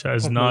 Khaltik Masha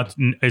is not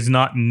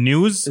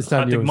news. It's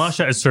not Khaltik news.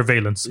 Masha is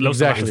surveillance. لو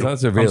Exactly. It's سمحت. not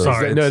surveillance. I'm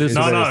sorry. No, it is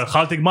No, surveillance.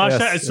 Khaltik Masha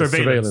Yes, is it's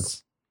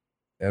surveillance.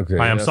 Okay.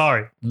 I am yes.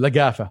 sorry.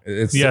 Lagafa.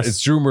 It's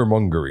it's rumor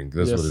mongering.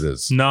 That's Yes. what it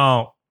is.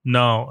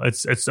 No,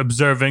 it's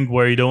observing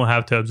where you don't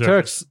have to observe.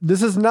 Turks,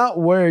 this is not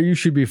where you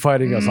should be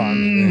fighting us on.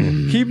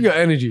 Keep your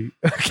energy.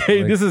 Okay,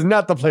 Like- this is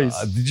not the place.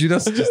 Did you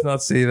just not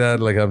say that?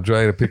 Like I'm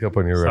trying to pick up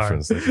on your Sorry.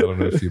 reference. Like, I don't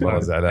know if you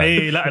want that.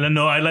 Hey, لا,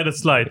 no, I let it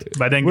slide.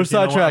 بعدين We're قلت, you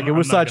know what, sidetracking. I'm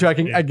We're not gonna-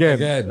 sidetracking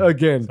yeah.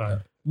 again. Sorry.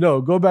 No,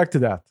 go back to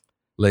that.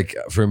 Like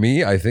for me,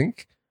 I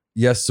think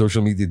yes,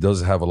 social media does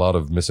have a lot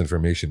of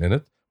misinformation in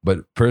it. But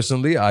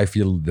personally, I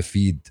feel the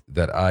feed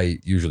that I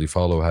usually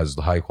follow has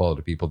the high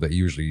quality people that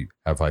usually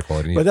have high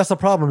quality news. But that's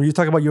the problem. You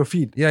talk about your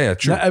feed. Yeah,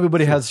 true. Not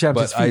everybody has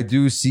Shams's But I feed.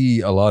 do see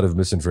a lot of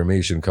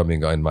misinformation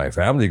coming on my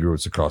family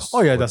groups across.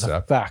 Oh yeah, that's a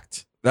WhatsApp.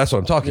 fact. That's what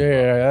I'm talking about.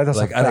 Yeah, that's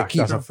Like, a and I fact.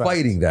 keep That's a fact.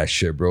 fighting that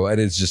shit, bro, and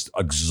it's just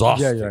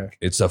exhausting. Yeah.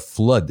 It's a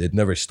flood; it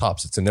never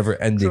stops. It's a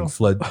never-ending True.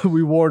 flood.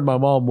 We warned my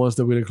mom once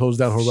that we're gonna close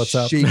down her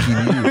WhatsApp. Shaky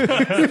news.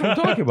 That's what I'm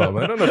talking about,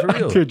 man. No, for I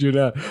real. kid you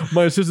not.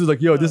 My sister's like,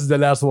 "Yo, this is the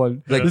last one.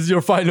 Yeah. This is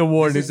your final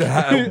warning." This is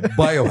a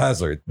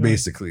biohazard,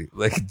 basically.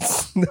 Like,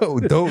 no,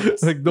 don't.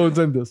 like, don't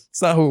send this.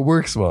 It's not how it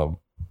works, mom.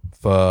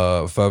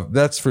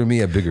 That's for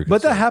me a bigger.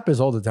 But that concern. happens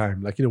all the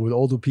time. Like, with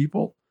older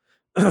people,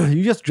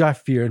 you just drive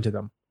fear into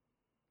them,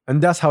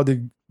 and that's how they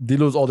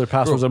lose all their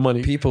passwords Bro, and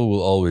money. People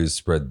will always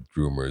spread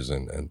rumors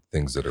and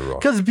things that are wrong.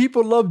 Because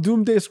people love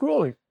doomsday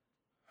scrolling.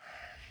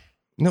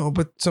 No,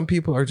 but some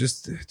people are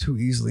just too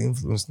easily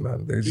influenced,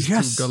 man. They're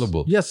just too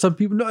gullible. Yes, some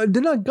people. No,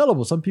 they're not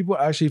gullible. Some people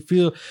actually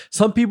feel.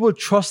 Some people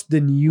trust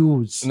the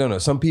news. No.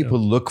 Some people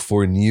look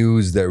for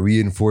news that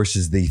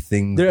reinforces they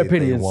think Their that they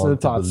opinions want and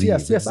to thoughts.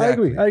 believe. Yes, I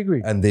agree. I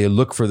agree. And they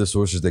look for the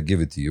sources that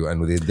give it to you.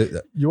 And they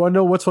You want to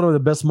know what's one of the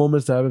best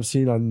moments that I've ever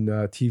seen on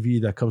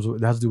TV that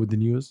has to do with the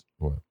news?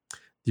 What?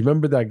 Do you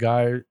remember that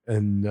guy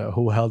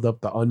who held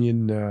up the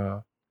onion?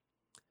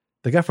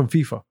 The guy from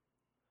FIFA.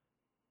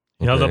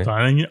 He held up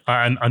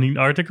an onion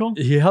article.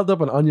 He held up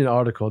an onion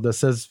article that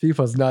says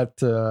FIFA's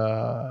not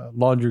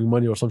laundering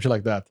money or something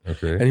like that,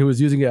 Okay. and he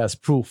was using it as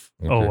proof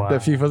Oh, wow.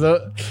 that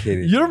FIFA's.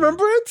 You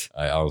remember it?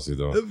 I honestly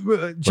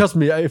don't. Trust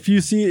me. If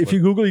you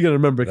Google, you're gonna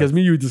remember because me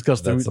and you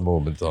discussed That's it. a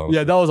moment, honestly.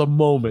 Yeah, that was a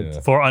moment.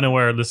 Yeah. For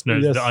unaware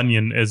listeners, Yes. the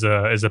Onion is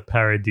a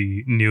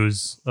parody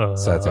news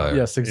Satire.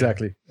 Yes,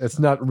 exactly. It's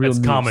not real. It's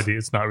news. comedy.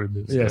 It's not real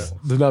news. Yes,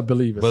 do not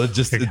believe it. But it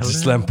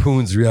just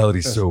lampoons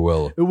reality so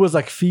well. It was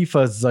like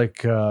FIFA's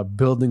like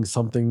building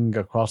something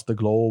across the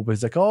globe.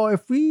 It's like, oh,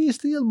 if we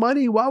steal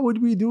money, why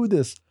would we do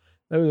this?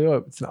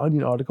 It's an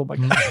Onion article. Like,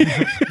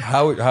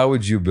 How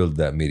would you build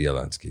that media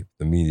landscape?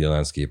 The media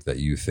landscape that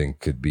you think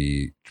could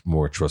be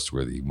more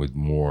trustworthy, with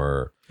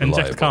more Inject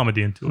reliable?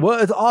 comedy into it. well,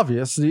 it's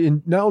obvious.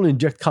 Not only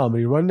inject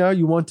comedy. Right now,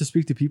 you want to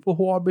speak to people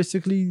who are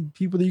basically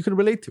people that you can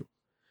relate to.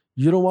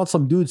 You don't want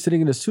some dude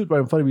sitting in a suit right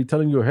in front of you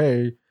telling you,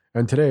 hey,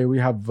 and today we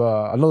have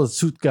another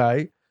suit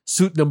guy,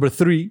 suit number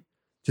 3,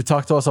 to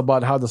talk to us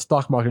about how the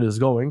stock market is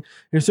going. And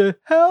you say,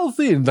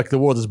 healthy, and like the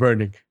world is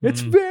burning.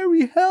 It's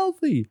very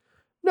healthy.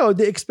 No,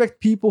 they expect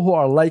people who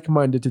are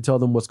like-minded to tell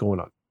them what's going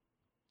on.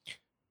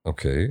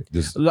 Okay.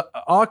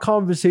 Our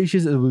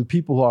conversations is with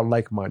people who are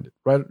like-minded,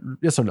 right?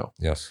 Yes or no?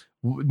 Yes.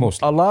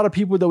 Mostly. A lot of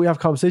people that we have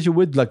conversation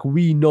with, like,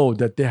 we know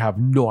that they have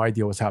no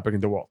idea what's happening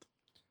in the world.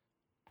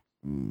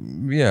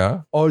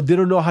 Yeah. Or they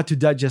don't know how to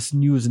digest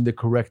news in the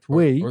correct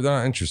way. Or they're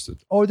not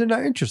interested Or they're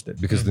not interested.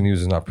 because the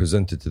news is not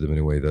presented to them in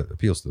a way that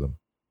appeals to them.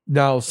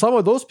 Now, some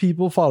of those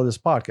people follow this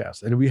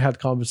podcast, and we had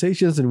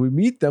conversations, and we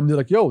meet them. They're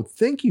like, "Yo,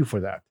 thank you for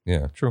that."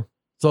 Yeah, true.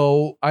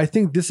 So I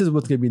think this is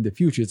what's going to be in the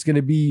future. It's going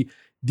to be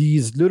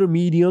these little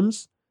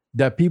mediums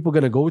that people are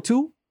going to go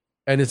to,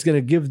 and it's going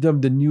to give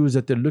them the news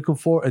that they're looking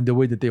for and the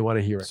way that they want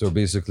to hear it. So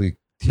basically,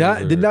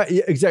 They're not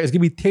exactly. It's going to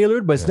be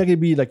tailored, but it's not going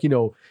to be like,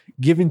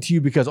 given to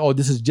you because,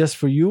 this is just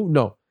for you.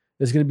 No,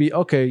 it's going to be,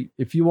 okay,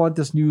 if you want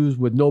this news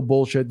with no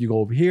bullshit, you go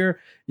over here.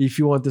 If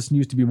you want this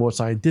news to be more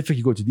scientific,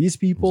 you go to these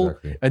people.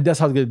 Exactly. And that's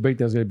how the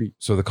breakdown is going to be.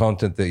 So the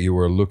content that you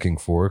were looking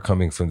for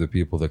coming from the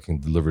people that can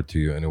deliver to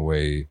you in a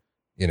way,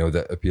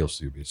 that appeals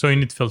to you. Basically. So you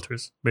need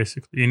filters,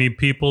 basically. You need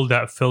people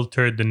that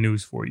filter the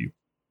news for you.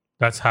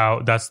 That's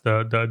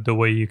the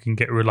way you can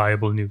get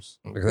reliable news.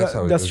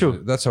 That's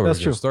true. That's how That's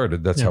it true.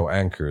 started. That's Yeah. how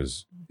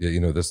anchors,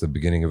 that's the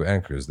beginning of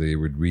anchors. They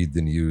would read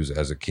the news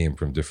as it came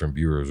from different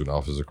bureaus and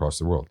offices across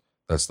the world.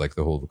 That's like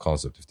the whole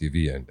concept of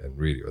TV and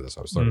radio. That's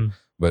how it started. Mm.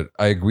 But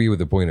I agree with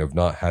the point of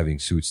not having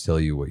suits tell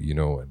you what you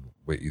know and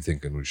what you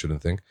think and what you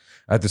shouldn't think.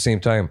 At the same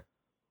time,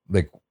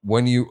 like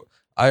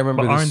I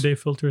remember But this. aren't they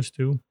filters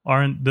too?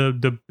 Aren't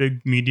the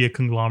big media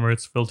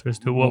conglomerates filters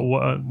too?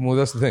 Well,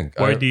 that's the thing.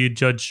 Where do you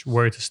judge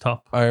where to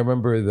stop? I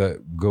remember that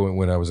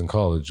when I was in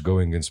college,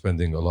 going and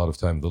spending a lot of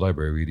time in the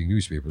library reading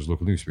newspapers,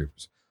 local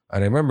newspapers.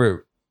 And I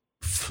remember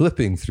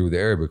flipping through the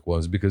Arabic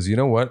ones because you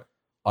know what?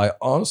 I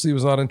honestly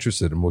was not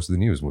interested in most of the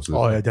news. Most of the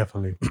time. Yeah,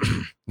 definitely.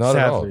 Not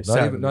at all.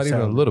 Sadly, Not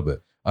even a little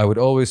bit. I would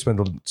always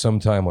spend some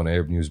time on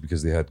Arab news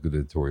because they had good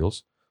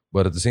editorials.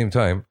 But at the same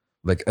time,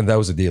 and that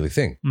was a daily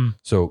thing. Mm.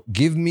 So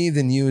give me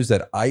the news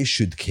that I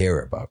should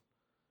care about.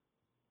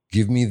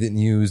 Give me the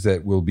news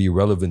that will be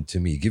relevant to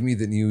me. Give me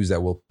the news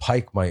that will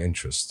pique my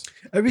interest.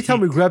 Every time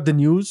we grab the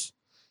news,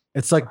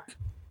 it's like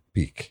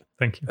Peak.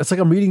 Thank you. it's like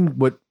I'm reading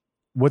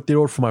what they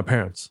wrote for my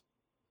parents.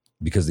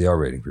 Because they are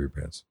rating for your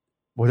parents.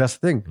 Well, that's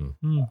the thing.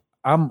 Mm.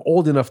 I'm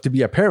old enough to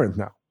be a parent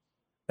now.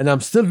 And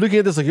I'm still looking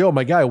at this like, yo,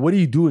 my guy, what are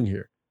you doing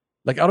here?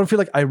 Like, I don't feel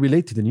like I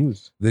relate to the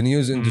news. The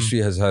news industry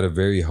has had a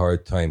very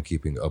hard time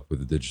keeping up with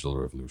the digital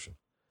revolution.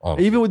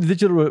 Honestly. Even with the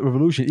digital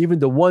revolution, even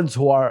the ones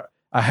who are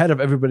ahead of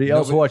everybody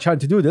else who are trying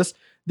to do this,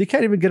 they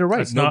can't even get it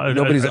right. It's not-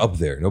 Nobody's up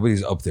there.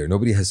 Nobody's up there.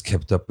 Nobody has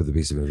kept up with the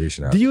pace of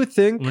innovation. Do you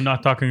think... We're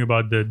not talking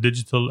about the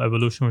digital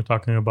evolution. We're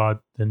talking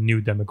about the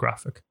new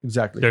demographic.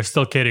 Exactly. They're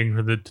still catering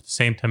for the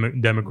same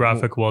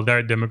demographic. Well,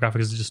 their demographic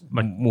is just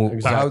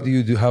like How do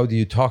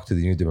you talk to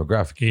the new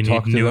demographic? you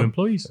talk need to new them?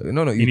 employees.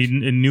 No, You need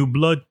a new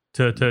blood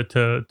to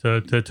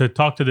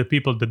talk to the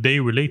people that they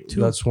relate to.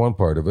 That's one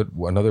part of it.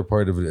 Another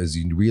part of it is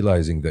you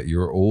realizing that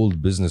your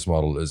old business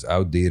model is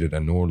outdated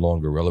and no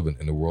longer relevant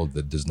in a world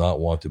that does not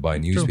want to buy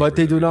newspapers. But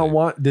they do every not day.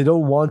 want... They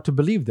don't want to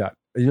believe that.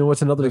 You know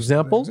what's another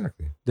example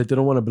Exactly. that they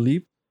don't want to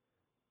believe?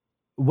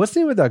 What's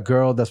the name of that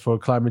girl that's for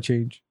climate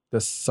change?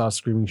 That's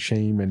screaming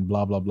shame and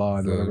blah, blah, blah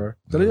and whatever.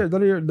 The young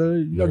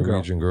girl.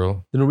 Norwegian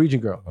girl. The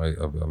Norwegian girl.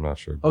 I'm not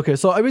sure. Okay,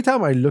 so every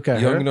time I look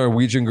at Young her...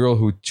 Norwegian girl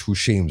who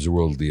shames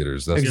world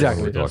leaders. That's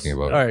Exactly. what we're talking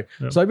about. All right.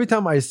 Yeah. So every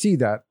time I see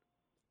that,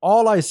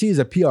 all I see is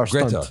a PR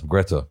stunt.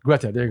 Greta.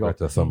 There you go.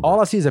 Greta Thunberg. All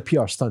I see is a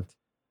PR stunt.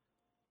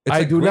 It's I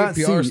a do great not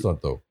PR see-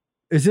 stunt though.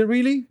 Is it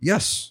really?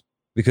 Yes,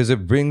 because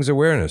it brings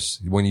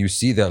awareness. When you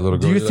see that little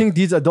girl, Do you you're think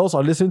these adults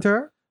are listening to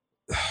her?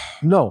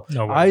 No.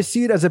 No way. I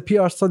see it as a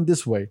PR stunt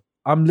this way.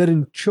 I'm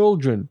letting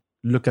children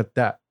look at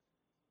that.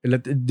 And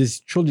let these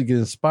children get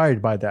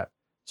inspired by that.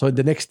 So in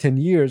the next 10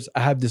 years, I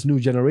have this new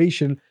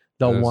generation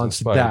that That's wants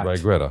inspired that. by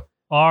Greta.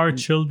 Are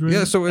children?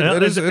 Yeah, so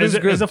it is good.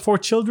 Is it for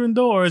children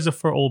though, or is it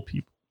for old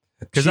people?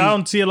 Because I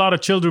don't see a lot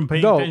of children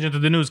paying No. attention to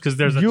the news because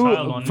there's a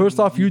child on. First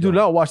off, you do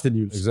not watch the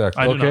news.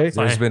 Exactly. I do Okay. not.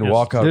 There's been Yes.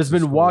 walkouts. There's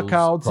been in schools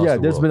walkouts. across Yeah,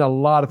 the there's world. been a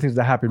lot of things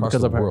that happen Across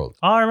because the of her. world.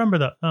 Oh, I remember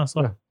that. Oh,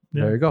 sorry.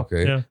 Yeah. There you go.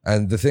 Okay. Yeah.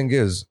 And the thing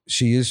is,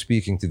 she is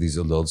speaking to these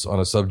adults on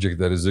a subject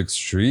that is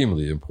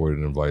extremely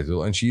important and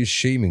vital, and she is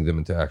shaming them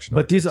into action.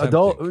 But these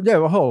adults, Attempting. yeah,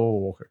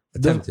 okay.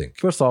 Attempting.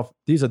 First off,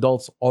 these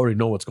adults already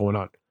know what's going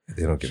on.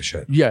 They don't give a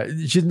shit. Yeah,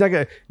 she's not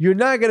gonna. You're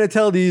not gonna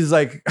tell these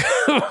like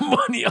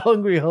money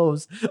hungry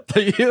hoes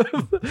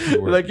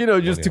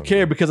that just to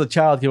care because a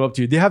child came up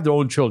to you. They have their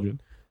own children.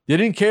 They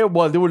didn't care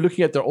while they were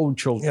looking at their own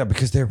children. Yeah,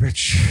 because they're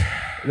rich.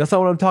 That's not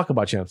what I'm talking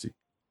about, Champsy.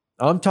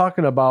 I'm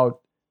talking about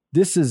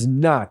this is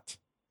not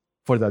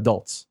for the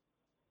adults.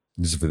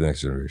 This is for the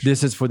next generation.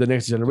 This is for the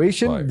next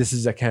generation. Fire. This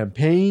is a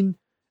campaign.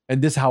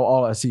 And this is how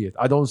all I see it.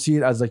 I don't see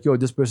it as like, yo,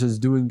 this person is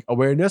doing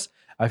awareness.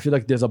 I feel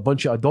like there's a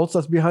bunch of adults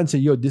that's behind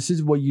saying, yo, this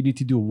is what you need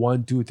to do.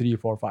 1, 2, 3,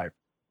 4, 5.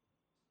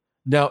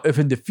 Now, if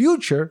in the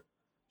future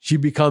she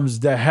becomes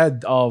the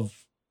head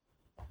of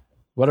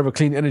whatever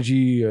clean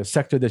energy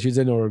sector that she's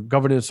in, or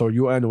governance or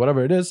UN or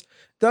whatever it is,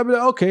 then I'll be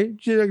like, okay,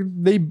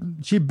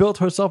 she built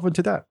herself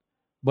into that.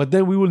 But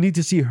then we will need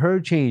to see her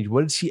change.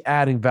 What is she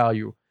adding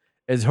value?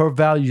 Is her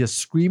value just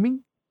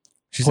screaming?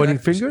 Pointing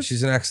fingers?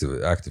 She's an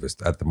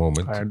activist at the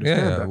moment. I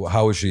understand that. Well,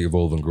 how will she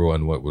evolve and grow,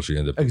 and what will she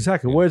end up doing?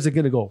 Exactly. Yeah. Where is it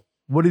going to go?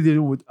 What do they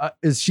do with?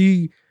 Is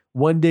she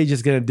one day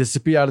just going to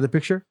disappear out of the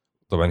picture?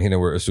 So, Hina,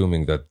 we're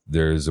assuming that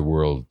there is a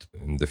world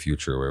in the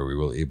future where we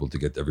will able to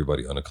get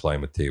everybody on a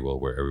climate table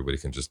where everybody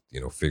can just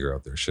figure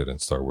out their shit and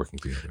start working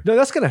together. No,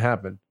 that's going to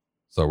happen.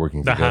 start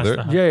working That has together.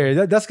 to happen.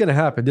 Yeah, that's gonna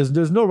happen.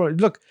 There's no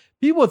look.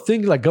 People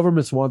think like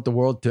governments want the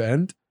world to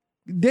end.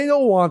 They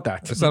don't want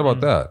that. It's not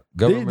about that.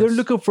 They're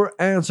looking for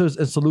answers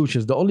and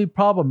solutions. The only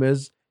problem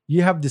is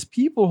you have these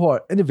people who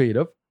are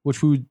innovative,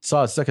 which we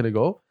saw a second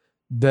ago,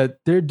 that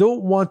they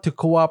don't want to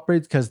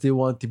cooperate because they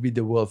want to be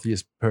the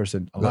wealthiest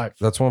person alive.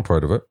 That's one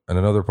part of it. And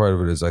another part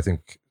of it is I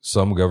think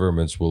some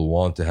governments will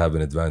want to have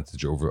an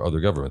advantage over other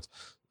governments.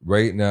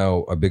 Right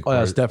now, a big Oh, part,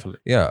 that's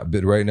definitely. yeah,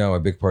 but right now, a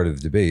big part of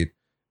the debate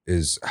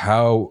is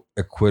how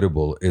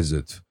equitable is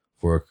it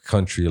for a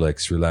country like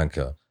Sri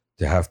Lanka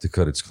to have to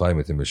cut its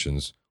climate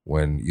emissions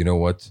when, you know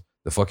what,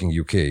 the fucking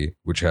UK,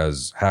 which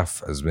has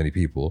half as many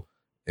people,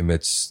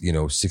 emits,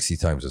 60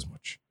 times as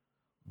much.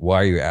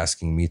 Why are you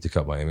asking me to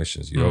cut my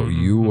emissions?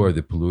 You are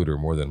the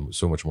polluter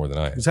so much more than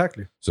I am.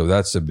 Exactly. So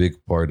that's a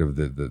big part of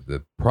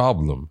the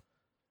problem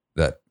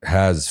that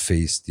has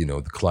faced,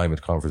 the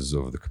climate conferences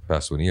over the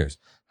past 20 years.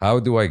 How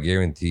do I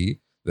guarantee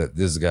that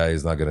this guy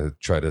is not going to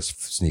try to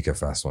sneak a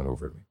fast one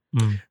over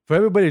me? For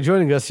everybody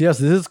joining us, yes,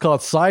 this is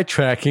called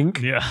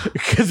sidetracking Yeah.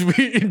 because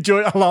we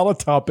enjoy a lot of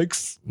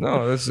topics.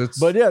 No, it's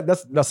But yeah,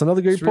 that's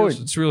another great it's real, point.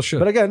 it's real shit.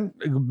 But again,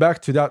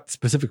 back to that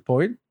specific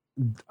point,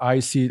 I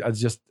see it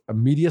as just a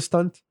media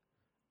stunt.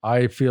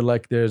 I feel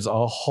like there's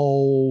a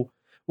whole.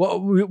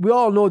 Well, we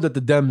all know that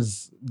the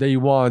Dems, they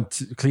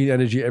want clean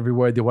energy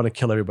everywhere. They want to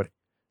kill everybody.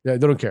 Yeah,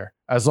 they don't care.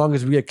 As long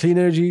as we get clean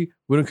energy,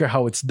 we don't care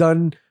how it's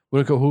done. We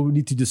don't care who we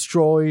need to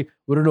destroy.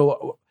 We don't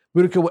know.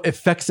 We don't care what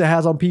effects it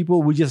has on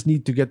people. We just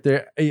need to get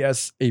there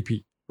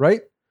ASAP.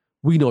 Right?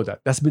 We know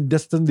that. That's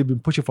something they've been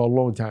pushing for a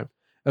long time.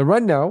 And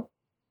right now,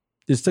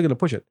 they're still gonna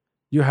push it.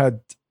 You had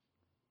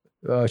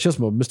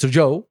Mr.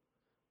 Joe,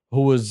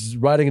 who was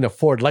riding in a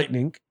Ford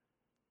Lightning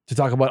to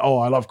talk about,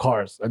 I love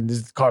cars and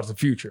this car's the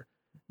future.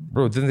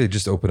 Bro, didn't they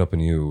just open up a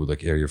new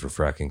area for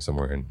fracking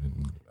somewhere in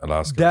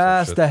Alaska?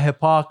 That's the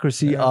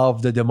hypocrisy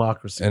of the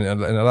democracy. And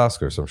in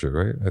Alaska or some shit,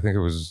 right? I think it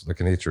was like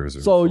a nature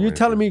reserve. So you're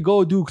telling me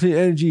go do clean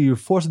energy, you're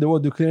forcing the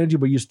world to do clean energy,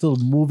 but you're still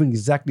moving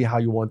exactly how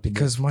you want to move.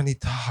 Because money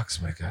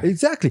talks, my guy.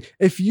 Exactly.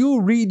 If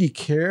you really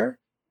care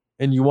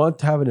and you want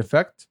to have an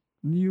effect,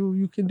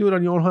 you can do it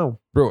on your own home.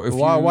 Bro,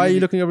 Why are you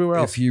looking everywhere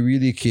else? If you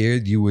really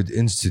cared, you would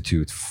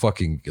institute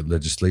fucking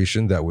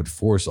legislation that would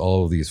force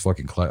all of these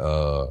fucking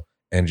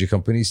energy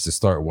companies to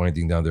start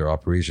winding down their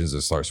operations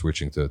and start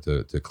switching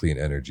to clean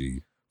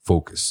energy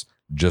focus,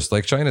 just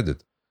like China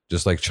did.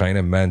 Just like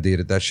China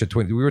mandated that shit.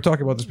 We were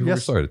talking about this before we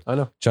started. I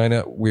know.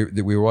 China, we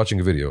were watching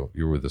a video.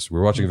 You were with us. We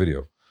were watching a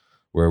video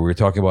where we were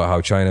talking about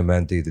how China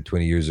mandated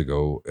 20 years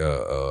ago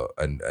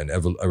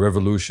a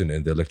revolution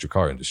in the electric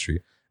car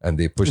industry. And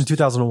they pushed in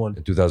 2001.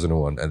 In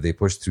 2001. And they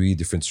pushed 3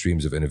 different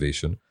streams of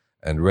innovation.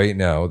 And right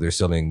now, they're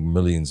selling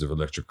millions of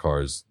electric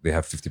cars. They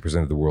have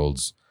 50% of the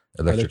world's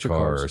electric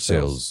car cars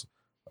sales,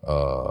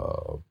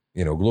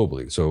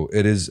 globally. So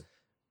it is,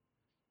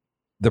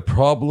 the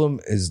problem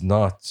is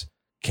not,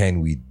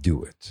 can we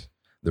do it?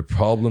 The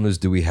problem is,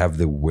 do we have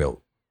the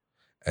will?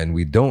 And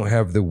we don't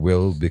have the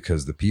will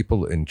because the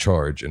people in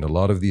charge in a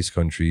lot of these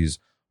countries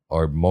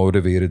are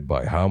motivated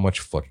by how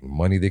much fucking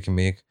money they can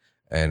make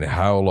and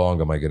how long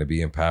am I going to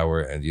be in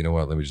power. And you know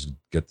what? Let me just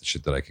get the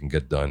shit that I can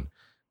get done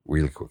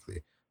really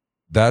quickly.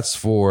 That's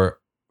for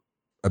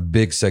a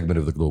big segment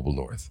of the global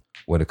north.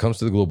 When it comes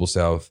to the global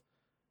south,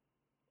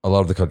 a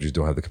lot of the countries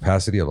don't have the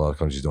capacity. A lot of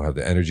countries don't have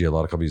the energy. A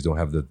lot of companies don't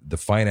have the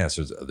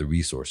finances, the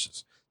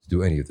resources to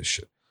do any of this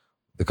shit.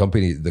 The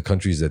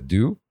countries that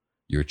do,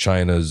 your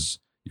China's,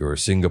 your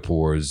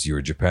Singapore's,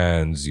 your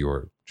Japan's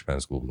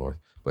global north.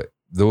 But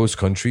those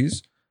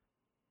countries,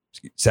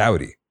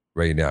 Saudi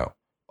right now,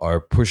 are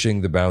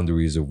pushing the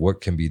boundaries of what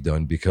can be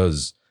done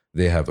because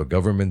they have a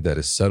government that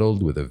is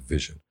settled with a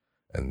vision.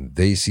 And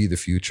they see the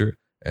future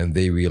and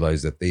they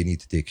realize that they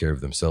need to take care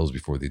of themselves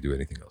before they do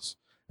anything else.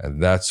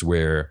 And that's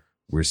where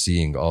we're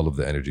seeing all of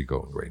the energy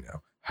going right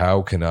now.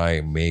 How can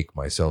I make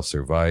myself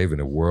survive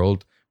in a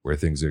world where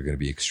things are going to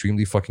be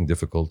extremely fucking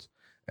difficult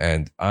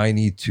and I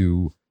need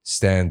to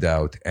stand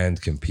out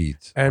and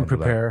compete and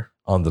prepare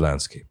on the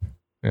landscape?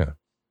 Yeah.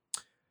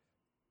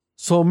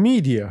 So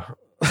media.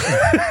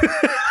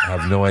 I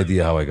have no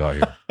idea how I got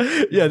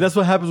here. Yeah, that's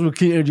what happens when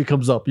clean energy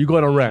comes up. You go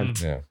on a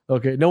rant. Yeah.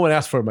 Okay, no one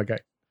asked for it, my guy.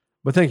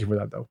 But thank you for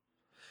that, though.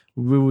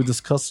 We will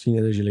discuss clean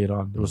energy later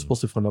on. It was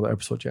supposed to be for another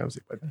episode, Jamsey.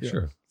 But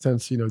Sure.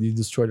 Since, you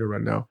destroyed it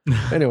right now.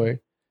 Anyway.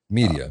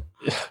 Media.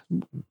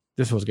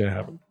 This was going to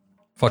happen.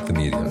 Fuck the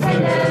media.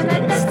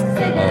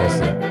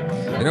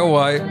 Honestly. You know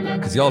why?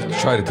 Because y'all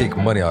try to take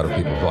money out of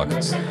people's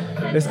pockets.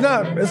 It's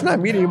not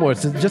media anymore.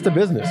 It's just a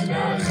business.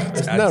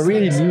 It's not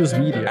really news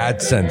media.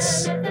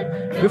 AdSense.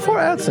 Before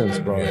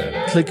AdSense, bro.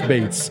 Yeah.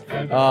 Clickbaits.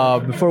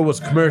 Before it was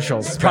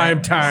commercials.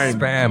 Prime time.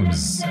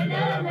 Spams.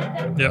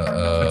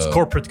 Yeah, it's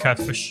corporate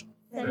catfish.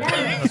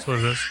 That's what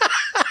it is.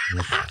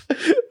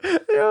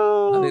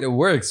 Yo. I mean, it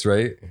works,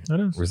 right? It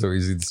is. We're so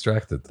easily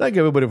distracted. Thank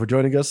you, everybody, for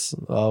joining us.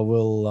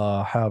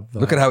 We'll have...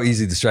 Look at how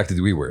easy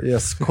distracted we were.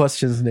 Yes,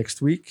 questions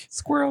next week.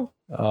 Squirrel.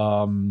 I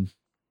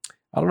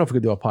don't know if we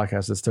could do a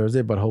podcast this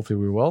Thursday, but hopefully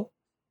we will.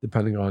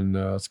 depending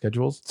on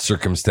schedules.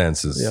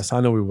 Circumstances. Yes, I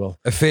know we will.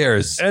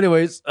 Affairs.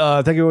 Anyways,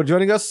 thank you for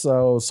joining us.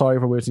 So sorry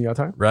for wasting your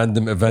time.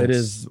 Random events. It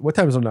is, what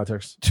time is it now,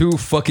 Turks? too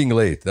fucking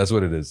late. That's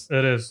what it is.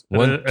 It is.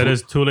 One, It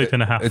is too late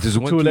and a half. It is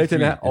one, Too two, late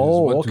three. and It is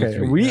oh, one, two, okay.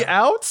 three. We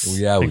out?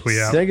 We out. think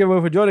we out. Thank you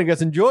everyone for joining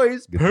us. Enjoy.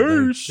 Good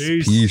night. Peace.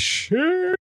 Peace. Peace.